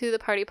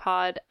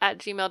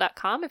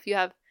thelatetothepartypod@gmail.com if you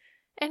have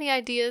any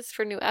ideas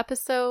for new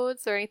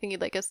episodes or anything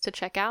you'd like us to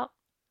check out.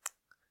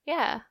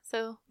 Yeah,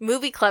 so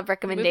movie club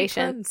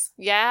recommendations.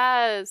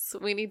 Yes,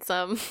 we need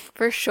some.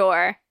 For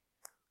sure.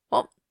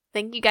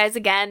 Thank you guys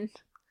again.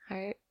 All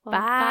right.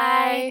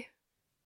 Bye.